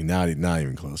 Barely. Not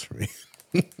even close for me.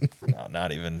 No,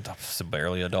 not even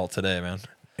barely adult today, man.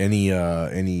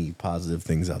 Any positive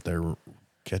things out there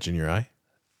catching your eye?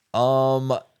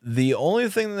 The only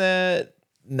thing that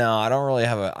I don't really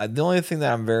have the only thing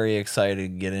that I'm very excited to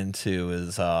get into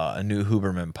is a new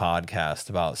Huberman podcast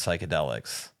about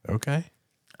psychedelics. Okay.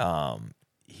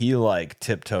 He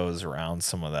tiptoes around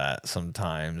some of that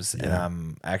sometimes, and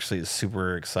I'm actually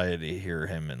super excited to hear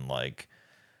him and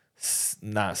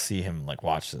not see him like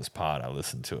watch this pod. I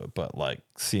listen to it, but like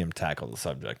see him tackle the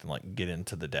subject and like get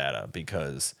into the data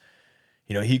because,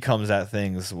 you know, he comes at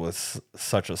things with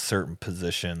such a certain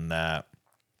position that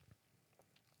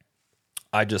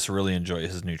I just really enjoy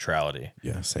his neutrality.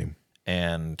 Yeah, same.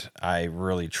 And I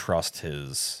really trust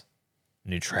his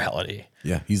neutrality.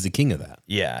 Yeah, he's the king of that.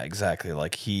 Yeah, exactly.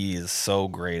 Like he is so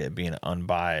great at being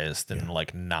unbiased and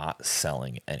like not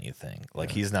selling anything.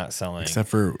 Like he's not selling except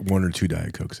for 1 or 2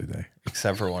 Diet Cokes a day.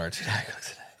 Except for 1 or 2 Diet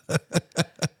Cokes a day.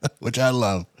 Which I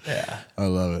love. Yeah. I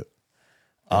love it.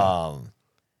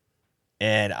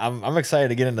 And I'm excited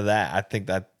to get into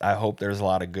that. I hope there's a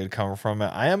lot of good coming from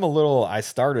it. I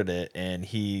started it and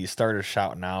he started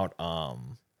shouting out the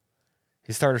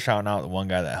one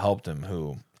guy that helped him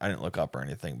who I didn't look up or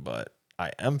anything, but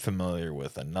I am familiar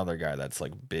with another guy that's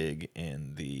like big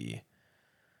in the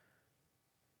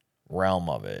realm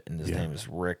of it. And his name is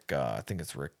Rick. I think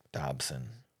it's Rick Dobson.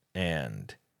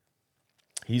 And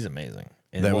he's amazing.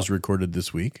 And that was recorded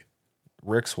this week?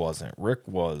 Rick's wasn't. Rick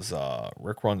runs an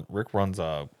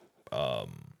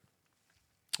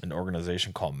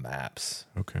organization called MAPS.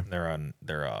 Okay. They're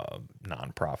a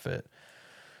nonprofit.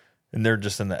 And they're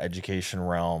just in the education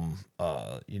realm.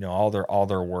 You know, all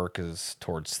their work is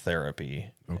towards therapy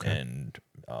and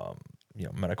you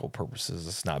know, medical purposes.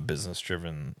 It's not business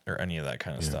driven or any of that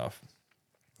kind of stuff.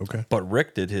 Okay. But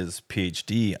Rick did his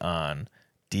PhD on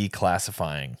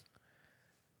declassifying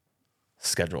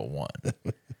Schedule 1.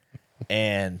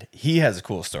 And he has a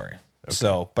cool story. Okay.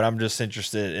 So, but I'm just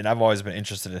interested, and I've always been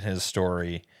interested in his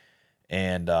story.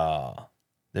 And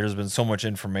there's been so much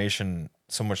information,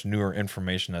 so much newer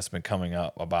information that's been coming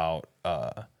up about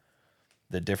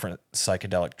the different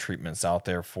psychedelic treatments out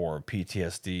there for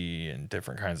PTSD and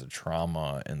different kinds of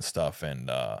trauma and stuff,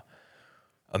 and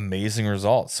amazing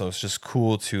results. So it's just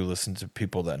cool to listen to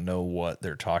people that know what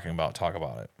they're talking about talk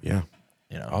about it. Yeah.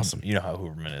 You know, awesome. You know how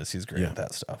Huberman is. He's great at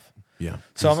that stuff. Yeah.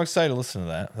 So I'm excited to listen to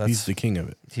that. He's the king of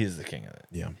it. He is the king of it.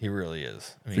 Yeah. He really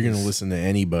is. I mean, if you're going to listen to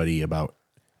anybody about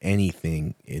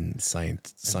anything in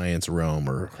science realm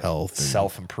or health,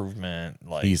 self-improvement,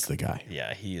 like he's the guy.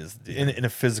 Yeah, he is in a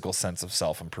physical sense of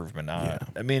self-improvement. I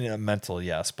mean, in a mental,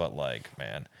 yes, but like,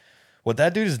 man, what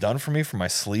that dude has done for me for my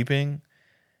sleeping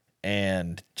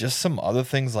and just some other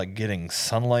things like getting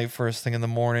sunlight first thing in the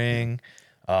morning,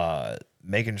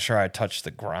 making sure I touch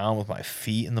the ground with my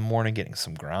feet in the morning, getting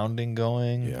some grounding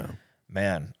going. Yeah.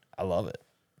 Man, I love it.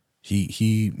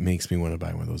 He makes me want to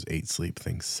buy one of those 8 sleep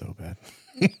things so bad.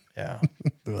 Yeah.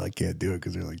 Well, I can't do it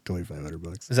because they're like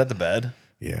 $2,500. Is that the bed?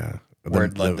 Yeah. Where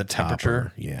like the temperature?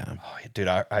 Topper. Yeah. Oh, dude,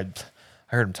 I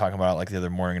heard him talking about it like the other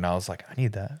morning and I was like, I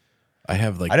need that. I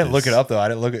have like I didn't look it up though. I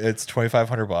didn't look. It's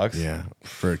 $2,500. Yeah,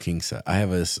 for a king size. I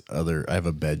have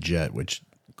a bed jet which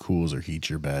cools or heats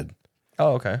your bed.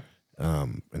 Oh, okay.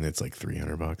 And it's like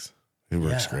 $300. It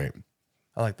works great.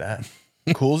 I like that.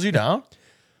 Cools you down?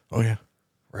 Oh yeah.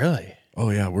 Really? Oh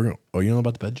yeah. You know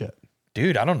about the bed jet?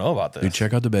 Dude, I don't know about this. Dude,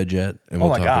 check out the bed jet. And oh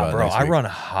we'll my talk god, about bro! it next I week. run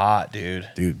hot, dude.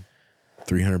 Dude,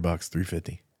 $300,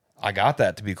 $350. I got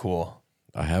that to be cool.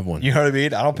 I have one. You know what I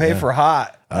mean? I don't pay for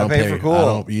hot. I pay for cool.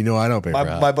 I don't pay for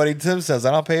hot. My buddy Tim says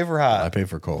I don't pay for hot. I pay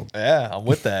for cold. Yeah, I'm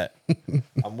with that.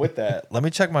 I'm with that. Let me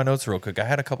check my notes real quick. I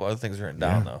had a couple other things written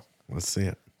down though. Let's see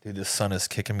it. Dude, the sun is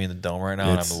kicking me in the dome right now,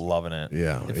 and I'm loving it.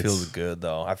 Yeah, it feels good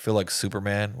though. I feel like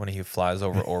Superman when he flies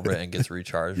over orbit and gets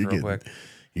recharged real quick.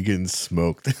 You're getting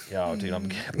smoked. Yo, dude, I'm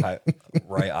getting my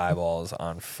right eyeball is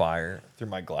on fire through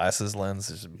my glasses lens.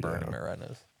 It's just burning my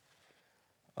retinas.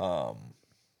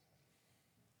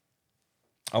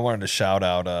 I wanted to shout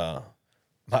out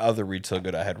my other read so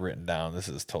good I had written down. This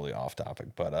is totally off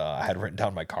topic, but I had written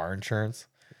down my car insurance.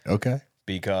 Okay.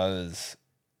 Because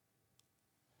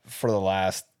for the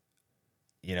last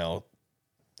 18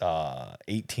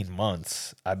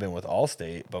 months, I've been with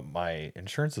Allstate, but my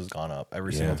insurance has gone up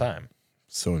every single time.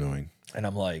 So annoying. And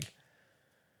I'm like,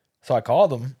 so I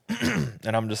called them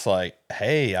and I'm just like,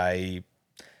 hey, I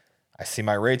see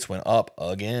my rates went up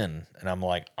again. And I'm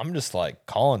like, I'm just like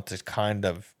calling to kind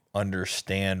of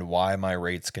understand why my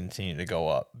rates continue to go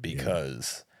up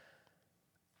because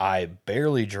I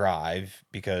barely drive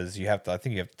because I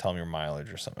think you have to tell them your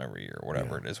mileage or something every year or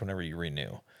whatever it is whenever you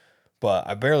renew. But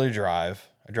I barely drive.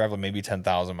 I drive like maybe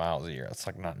 10,000 miles a year. That's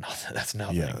like not nothing. That's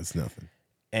nothing. Yeah, that's nothing.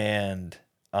 And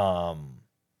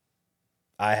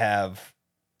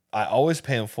I always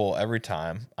pay in full every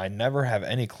time. I never have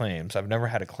any claims. I've never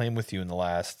had a claim with you in the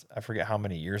last, I forget how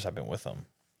many years I've been with them.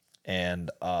 And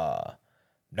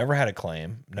never had a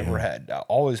claim.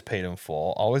 Always paid in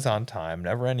full. Always on time.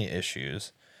 Never any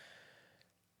issues.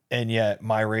 And yet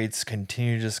my rates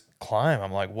continue to just climb.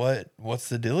 I'm like, what's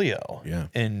the dealio? Yeah.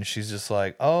 And she's just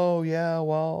like, oh yeah,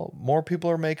 well, more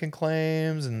people are making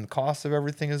claims and the cost of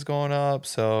everything is going up.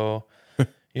 So,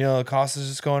 the cost is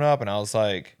just going up. And I was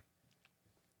like,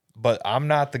 but I'm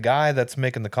not the guy that's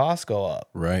making the cost go up.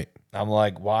 Right. I'm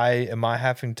like, why am I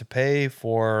having to pay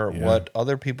for what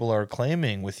other people are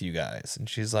claiming with you guys? And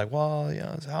she's like, well,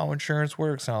 it's how insurance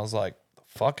works. And I was like,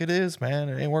 fuck it is, man.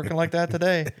 It ain't working like that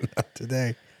today. Not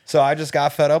today. So I just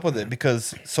got fed up with it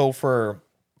because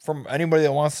from anybody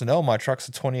that wants to know, my truck's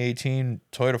a 2018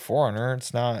 Toyota 4Runner.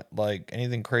 It's not like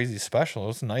anything crazy special.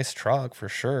 It's a nice truck for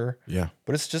sure. Yeah.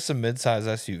 But it's just a mid-size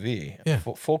SUV. Yeah.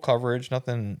 Full coverage,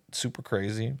 nothing super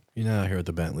crazy. You're not out here with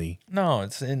the Bentley. No,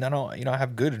 I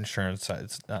have good insurance.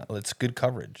 It's good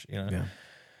coverage, Yeah.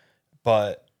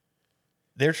 But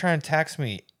they're trying to tax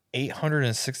me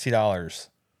 $860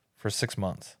 for 6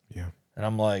 months. Yeah. And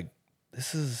I'm like,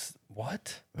 this is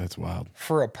what? That's wild.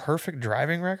 For a perfect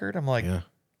driving record? I'm like, yeah.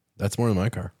 That's more than my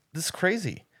car. this is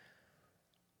crazy.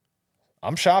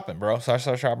 I'm shopping, bro. So I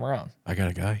start shopping around. I got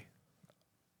a guy.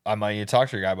 I might need to talk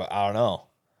to your guy, but I don't know.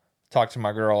 Talk to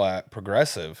my girl at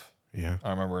Progressive. Yeah. I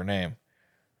don't remember her name.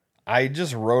 I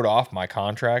just wrote off my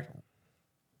contract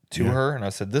to her, and I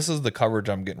said, this is the coverage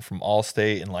I'm getting from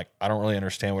Allstate, and like, I don't really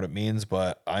understand what it means,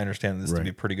 but I understand this to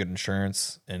be pretty good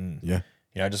insurance, and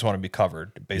I just want to be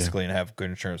covered basically and have good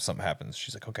insurance if something happens.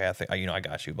 She's like, okay, I think I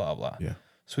got you, blah blah. Yeah.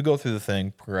 So we go through the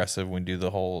thing, Progressive, we do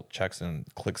the whole checks and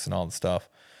clicks and all the stuff.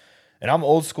 And I'm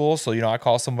old school, so I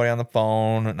call somebody on the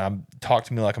phone and talk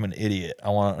to me like I'm an idiot. I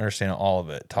want to understand all of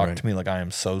it. Talk to me like I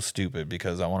am so stupid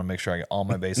because I want to make sure I get all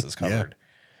my bases covered.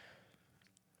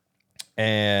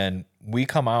 And we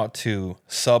come out to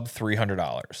sub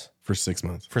 $300 for 6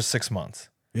 months. For 6 months.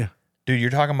 Yeah. Dude, you're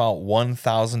talking about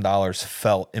 $1,000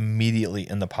 fell immediately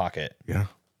in the pocket. Yeah.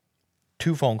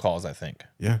 2 phone calls, I think.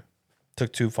 Yeah.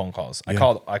 Took 2 phone calls.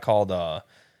 Yeah. I called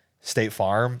State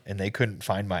Farm, and they couldn't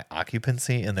find my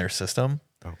occupancy in their system.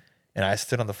 Oh. And I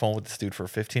stood on the phone with this dude for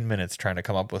 15 minutes trying to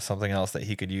come up with something else that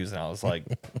he could use. And I was like,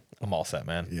 I'm all set,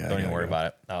 man. Yeah, Don't even worry about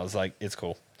it. I was like, it's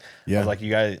cool. Yeah. I was like, you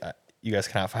guys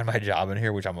cannot find my job in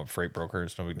here, which I'm a freight broker.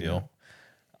 It's no big deal.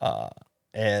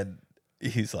 And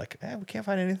he's like, we can't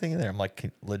find anything in there. I'm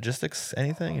like, logistics,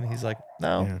 anything? And he's like,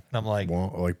 no. And I'm like,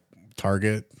 like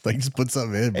Target, like just put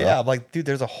something in, bro. yeah, I'm like, dude,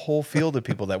 there's a whole field of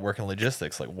people that work in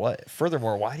logistics. Like, what?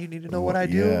 Furthermore, why do you need to know what I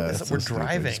do? Yeah, We're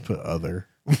driving. Just put other.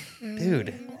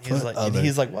 Dude. He's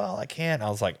like, well, I can't. I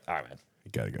was like, all right, man.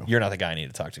 You gotta go. You're not the guy I need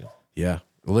to talk to. Yeah.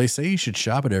 Well, they say you should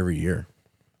shop it every year.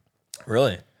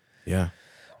 Really? Yeah.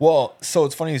 Well, so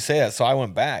it's funny you say that. So I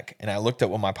went back and I looked at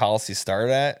what my policy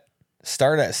started at.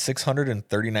 Started at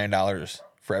 $639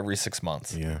 for every 6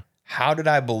 months. Yeah. How did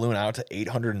I balloon out to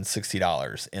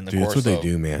 $860 in the Dude, course that's what of, they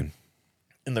do, man.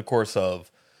 In the course of,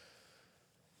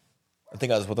 I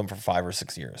think I was with them for 5 or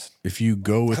 6 years. If you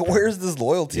go with Where's this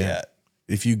loyalty at?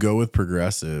 If you go with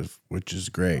Progressive, which is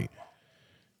great,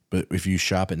 but if you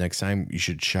shop it next time, you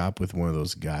should shop with one of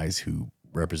those guys who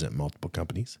represent multiple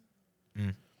companies.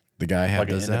 The guy Like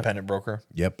an does that. independent broker?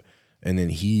 Yep. And then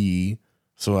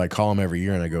so I call him every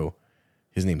year and I go,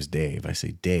 his name's Dave. I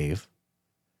say, Dave,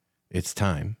 it's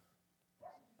time.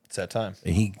 It's that time.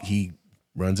 And he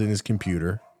runs in his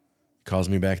computer, calls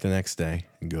me back the next day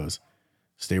and goes,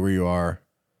 stay where you are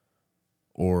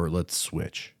or let's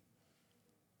switch.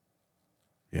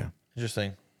 Yeah.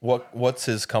 Interesting. What's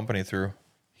his company through?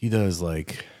 He does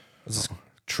like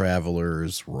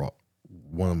Travelers, one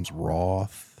of them's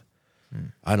Roth.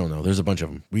 I don't know. There's a bunch of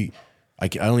them. I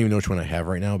don't even know which one I have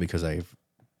right now because I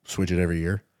switch it every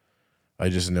year. I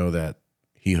just know that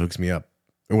he hooks me up.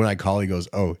 And when I call, he goes,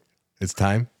 oh, it's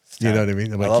time. You know what I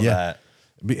mean? I'm like, I love that.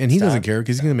 And he doesn't care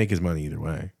because he's going to make his money either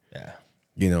way.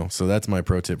 Yeah. So that's my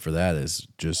pro tip for that is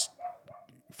just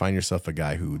find yourself a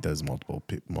guy who does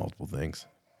multiple things.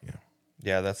 Yeah.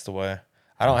 Yeah, that's the way.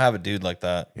 I don't have a dude like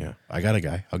that. Yeah. I got a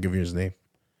guy. I'll give you his name.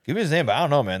 Give me his name, but I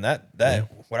don't know, man.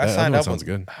 What I signed up sounds with,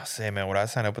 good. I'll say, man, what I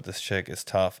signed up with this chick is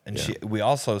tough. And we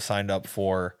also signed up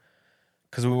for,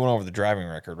 because we went over the driving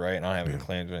record, right? And I don't have any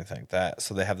claims or anything like that.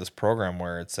 So they have this program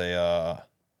where it's for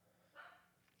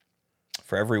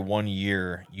every 1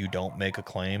 year you don't make a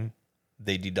claim,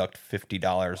 they deduct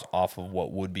 $50 off of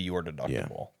what would be your deductible.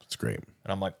 Yeah, that's great.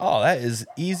 And I'm like, oh, that is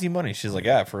easy money. She's like,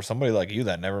 yeah, for somebody like you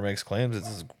that never makes claims,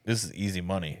 this is easy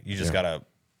money. You just gotta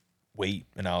wait.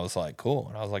 And I was like, cool.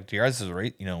 And I was like, do your guys'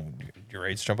 rate, your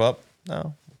rates jump up?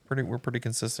 No, we're pretty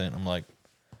consistent. I'm like,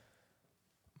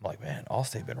 man,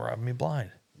 Allstate been robbing me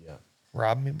blind. Yeah,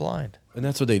 robbing me blind. And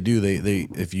that's what they do. They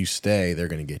if you stay, they're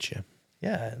gonna get you.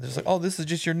 Yeah, they're just like, oh, this is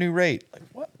just your new rate. Like,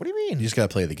 what? What do you mean? You just gotta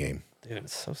play the game, Dude,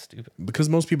 it's so stupid. because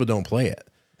most people don't play it.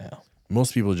 Yeah.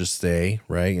 Most people just stay,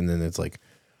 right? And then it's like,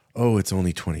 oh, it's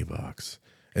only $20.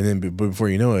 And then but before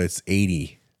you know it, it's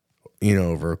 80,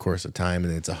 over a course of time,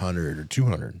 and it's 100 or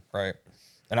 200. Right.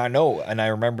 And I know, and I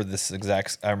remember the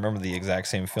exact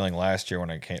same feeling last year when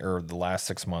I came, or the last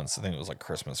 6 months. I think it was like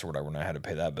Christmas or whatever, when I had to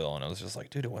pay that bill, and I was just like,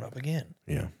 dude, it went up again.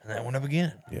 Yeah. And then it went up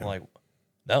again. Yeah. I'm like,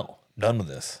 no, done with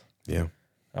this. Yeah.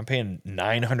 I'm paying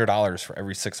 $900 for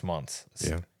every 6 months. It's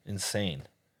insane.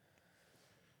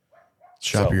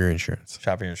 Shop your insurance.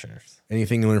 Shop your insurance.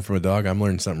 Anything you learn from a dog? I'm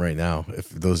learning something right now. If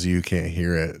those of you can't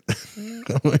hear it,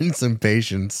 I'm learning some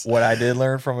patience. What I did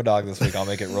learn from a dog this week, I'll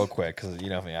make it real quick because you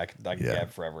know me, I can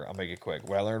gab forever. I'll make it quick.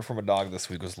 What I learned from a dog this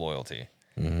week was loyalty.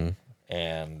 Mm-hmm.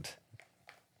 And,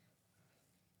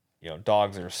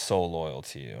 dogs are so loyal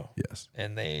to you. Yes.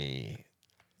 And they,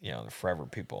 they're forever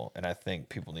people. And I think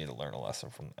people need to learn a lesson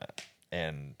from that.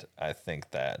 And I think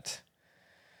that,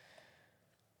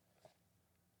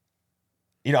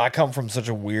 I come from such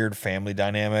a weird family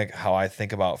dynamic. How I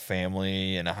think about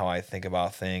family and how I think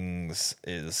about things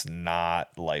is not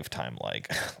lifetime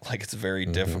like. Like, it's very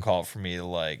difficult for me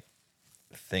to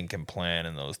think and plan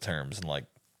in those terms, and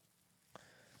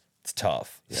it's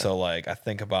tough. Yeah. So I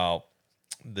think about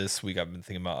this week. I've been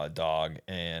thinking about a dog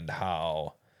and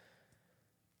how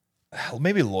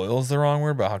maybe loyal is the wrong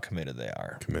word, but how committed they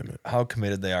are. Commitment. How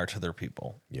committed they are to their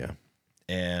people. Yeah.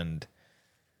 And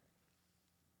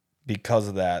because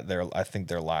of that, I think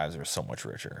their lives are so much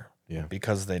richer. Yeah.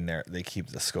 Because they keep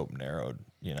the scope narrowed.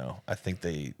 I think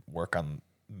they work on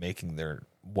making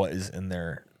what is in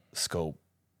their scope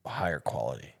higher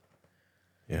quality.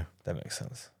 Yeah, that makes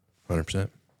sense. 100%.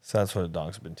 So that's what the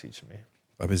dog's been teaching me.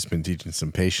 I've just been teaching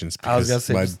some patience because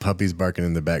my puppy's barking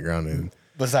in the background, and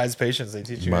besides patience, they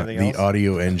teach you anything else? The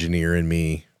audio engineer in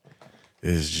me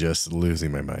is just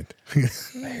losing my mind. I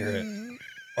hear it.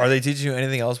 Are they teaching you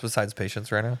anything else besides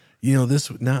patience right now? This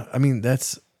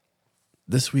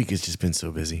week has just been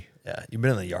so busy. Yeah, you've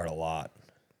been in the yard a lot.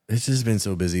 It's just been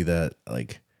so busy that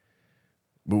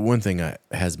but one thing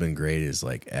has been great is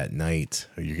at night,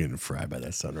 you're getting fried by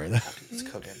that sun right now. It's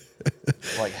cooking.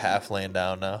 Half laying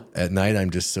down now. At night, I'm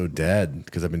just so dead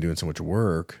because I've been doing so much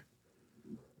work.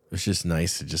 It's just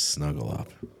nice to just snuggle up.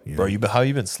 Bro, how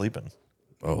you been sleeping?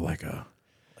 Oh, like a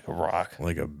rock.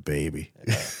 Like a baby.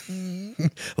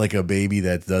 Like a baby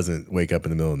that doesn't wake up in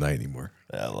the middle of the night anymore.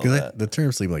 Yeah, I love that. The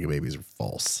term sleeping like a baby is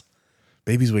false.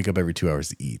 Babies wake up every 2 hours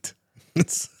to eat.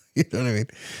 It's, you know what I mean?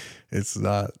 It's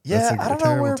not. Yeah, I don't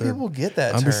know where people get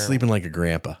that I'm term. just sleeping like a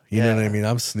grandpa. You know what I mean?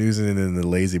 I'm snoozing it in the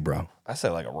lazy bro. I say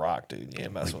like a rock, dude. You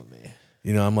ain't messing with me.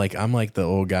 I'm like the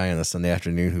old guy on a Sunday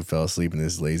afternoon who fell asleep in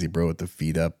his lazy bro with the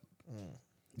feet up.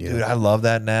 Dude, I love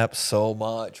that nap so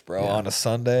much, bro, on a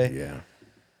Sunday. Yeah.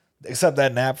 Except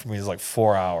that nap for me is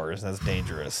 4 hours. That's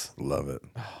dangerous. Love it.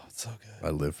 Oh, it's so good. I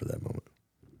live for that moment.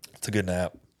 It's a good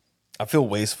nap. I feel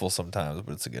wasteful sometimes,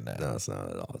 but it's a good nap. No, it's not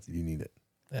at all. You need it.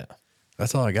 Yeah.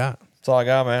 That's all I got. That's all I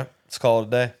got, man. Let's call it a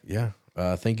day. Yeah.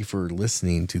 Thank you for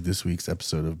listening to this week's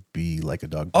episode of Be Like a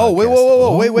Dog podcast. Oh, wait.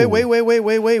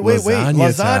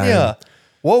 Lasagna. Time.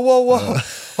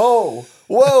 Whoa.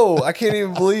 Whoa. I can't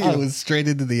even believe. I was straight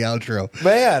into the outro.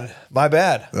 Man, my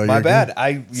bad. Oh, my bad. Good.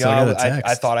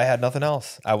 I thought I had nothing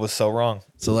else. I was so wrong.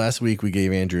 So last week we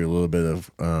gave Andrew a little bit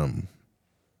of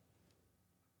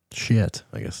shit,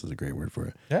 I guess is a great word for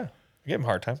it. Yeah. I gave him a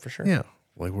hard time for sure. Yeah.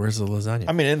 Where's the lasagna?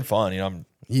 I mean, in fun, Yeah.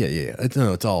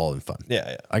 It's all in fun.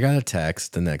 Yeah. I got a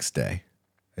text the next day,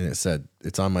 and it said,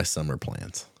 it's on my summer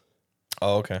plans.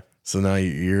 Oh, okay. So now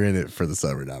you're in it for the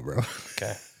summer now, bro.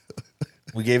 Okay.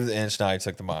 We gave the inch, now you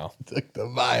took the mile. Took the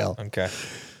mile. Okay.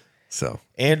 So,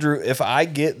 Andrew, if I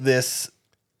get this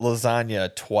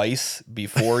lasagna twice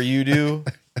before you do,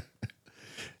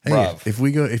 hey, if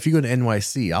you go to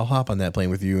NYC, I'll hop on that plane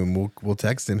with you, and we'll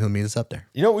text him. He'll meet us up there.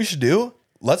 You know what we should do?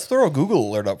 Let's throw a Google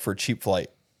alert up for a cheap flight.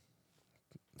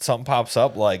 Something pops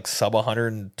up sub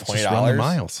 $120. Just run the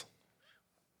miles.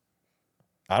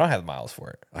 I don't have the miles for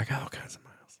it. I got all kinds of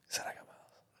miles. He said I got miles.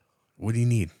 What do you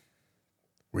need?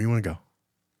 Where you want to go?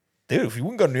 Dude, if you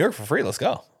want to go to New York for free, let's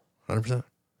go. 100%.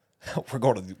 We're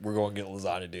going to get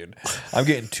lasagna, dude. I'm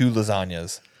getting 2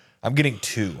 lasagnas. I'm getting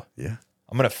 2. Yeah.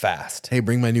 I'm going to fast. Hey,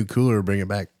 bring my new cooler or bring it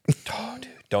back. Oh,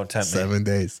 dude. Don't tempt me. 7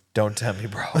 days. Don't tempt me,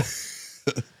 bro.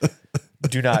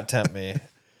 Do not tempt me.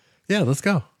 Yeah, let's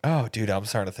go. Oh, dude, I'm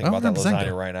starting to think about that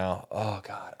lasagna right now. Oh,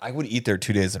 God. I would eat there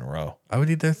 2 days in a row. I would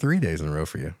eat there 3 days in a row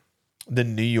for you. The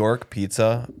New York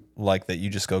pizza, that you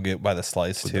just go get by the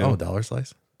slice, too. Oh, dollar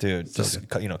slice? Dude, So just,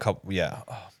 couple, yeah.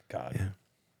 Oh, God. Yeah.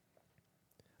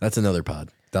 That's another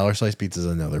pod. Dollar slice pizza is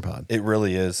another pod. It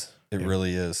really is. It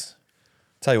really is.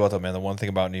 Tell you what though, man, the one thing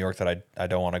about New York that I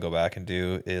don't want to go back and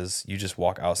do is you just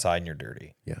walk outside and you're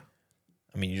dirty. Yeah.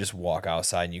 I mean, you just walk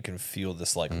outside and you can feel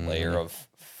this like layer of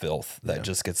filth that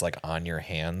just gets like on your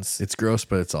hands. It's gross,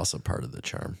 but it's also part of the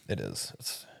charm. It is.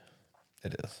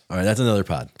 It is. All right, that's another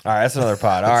pod. All right, that's another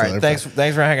pod. All right, thanks for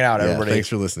hanging out, everybody. Thanks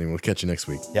for listening. We'll catch you next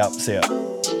week. Yep, see ya.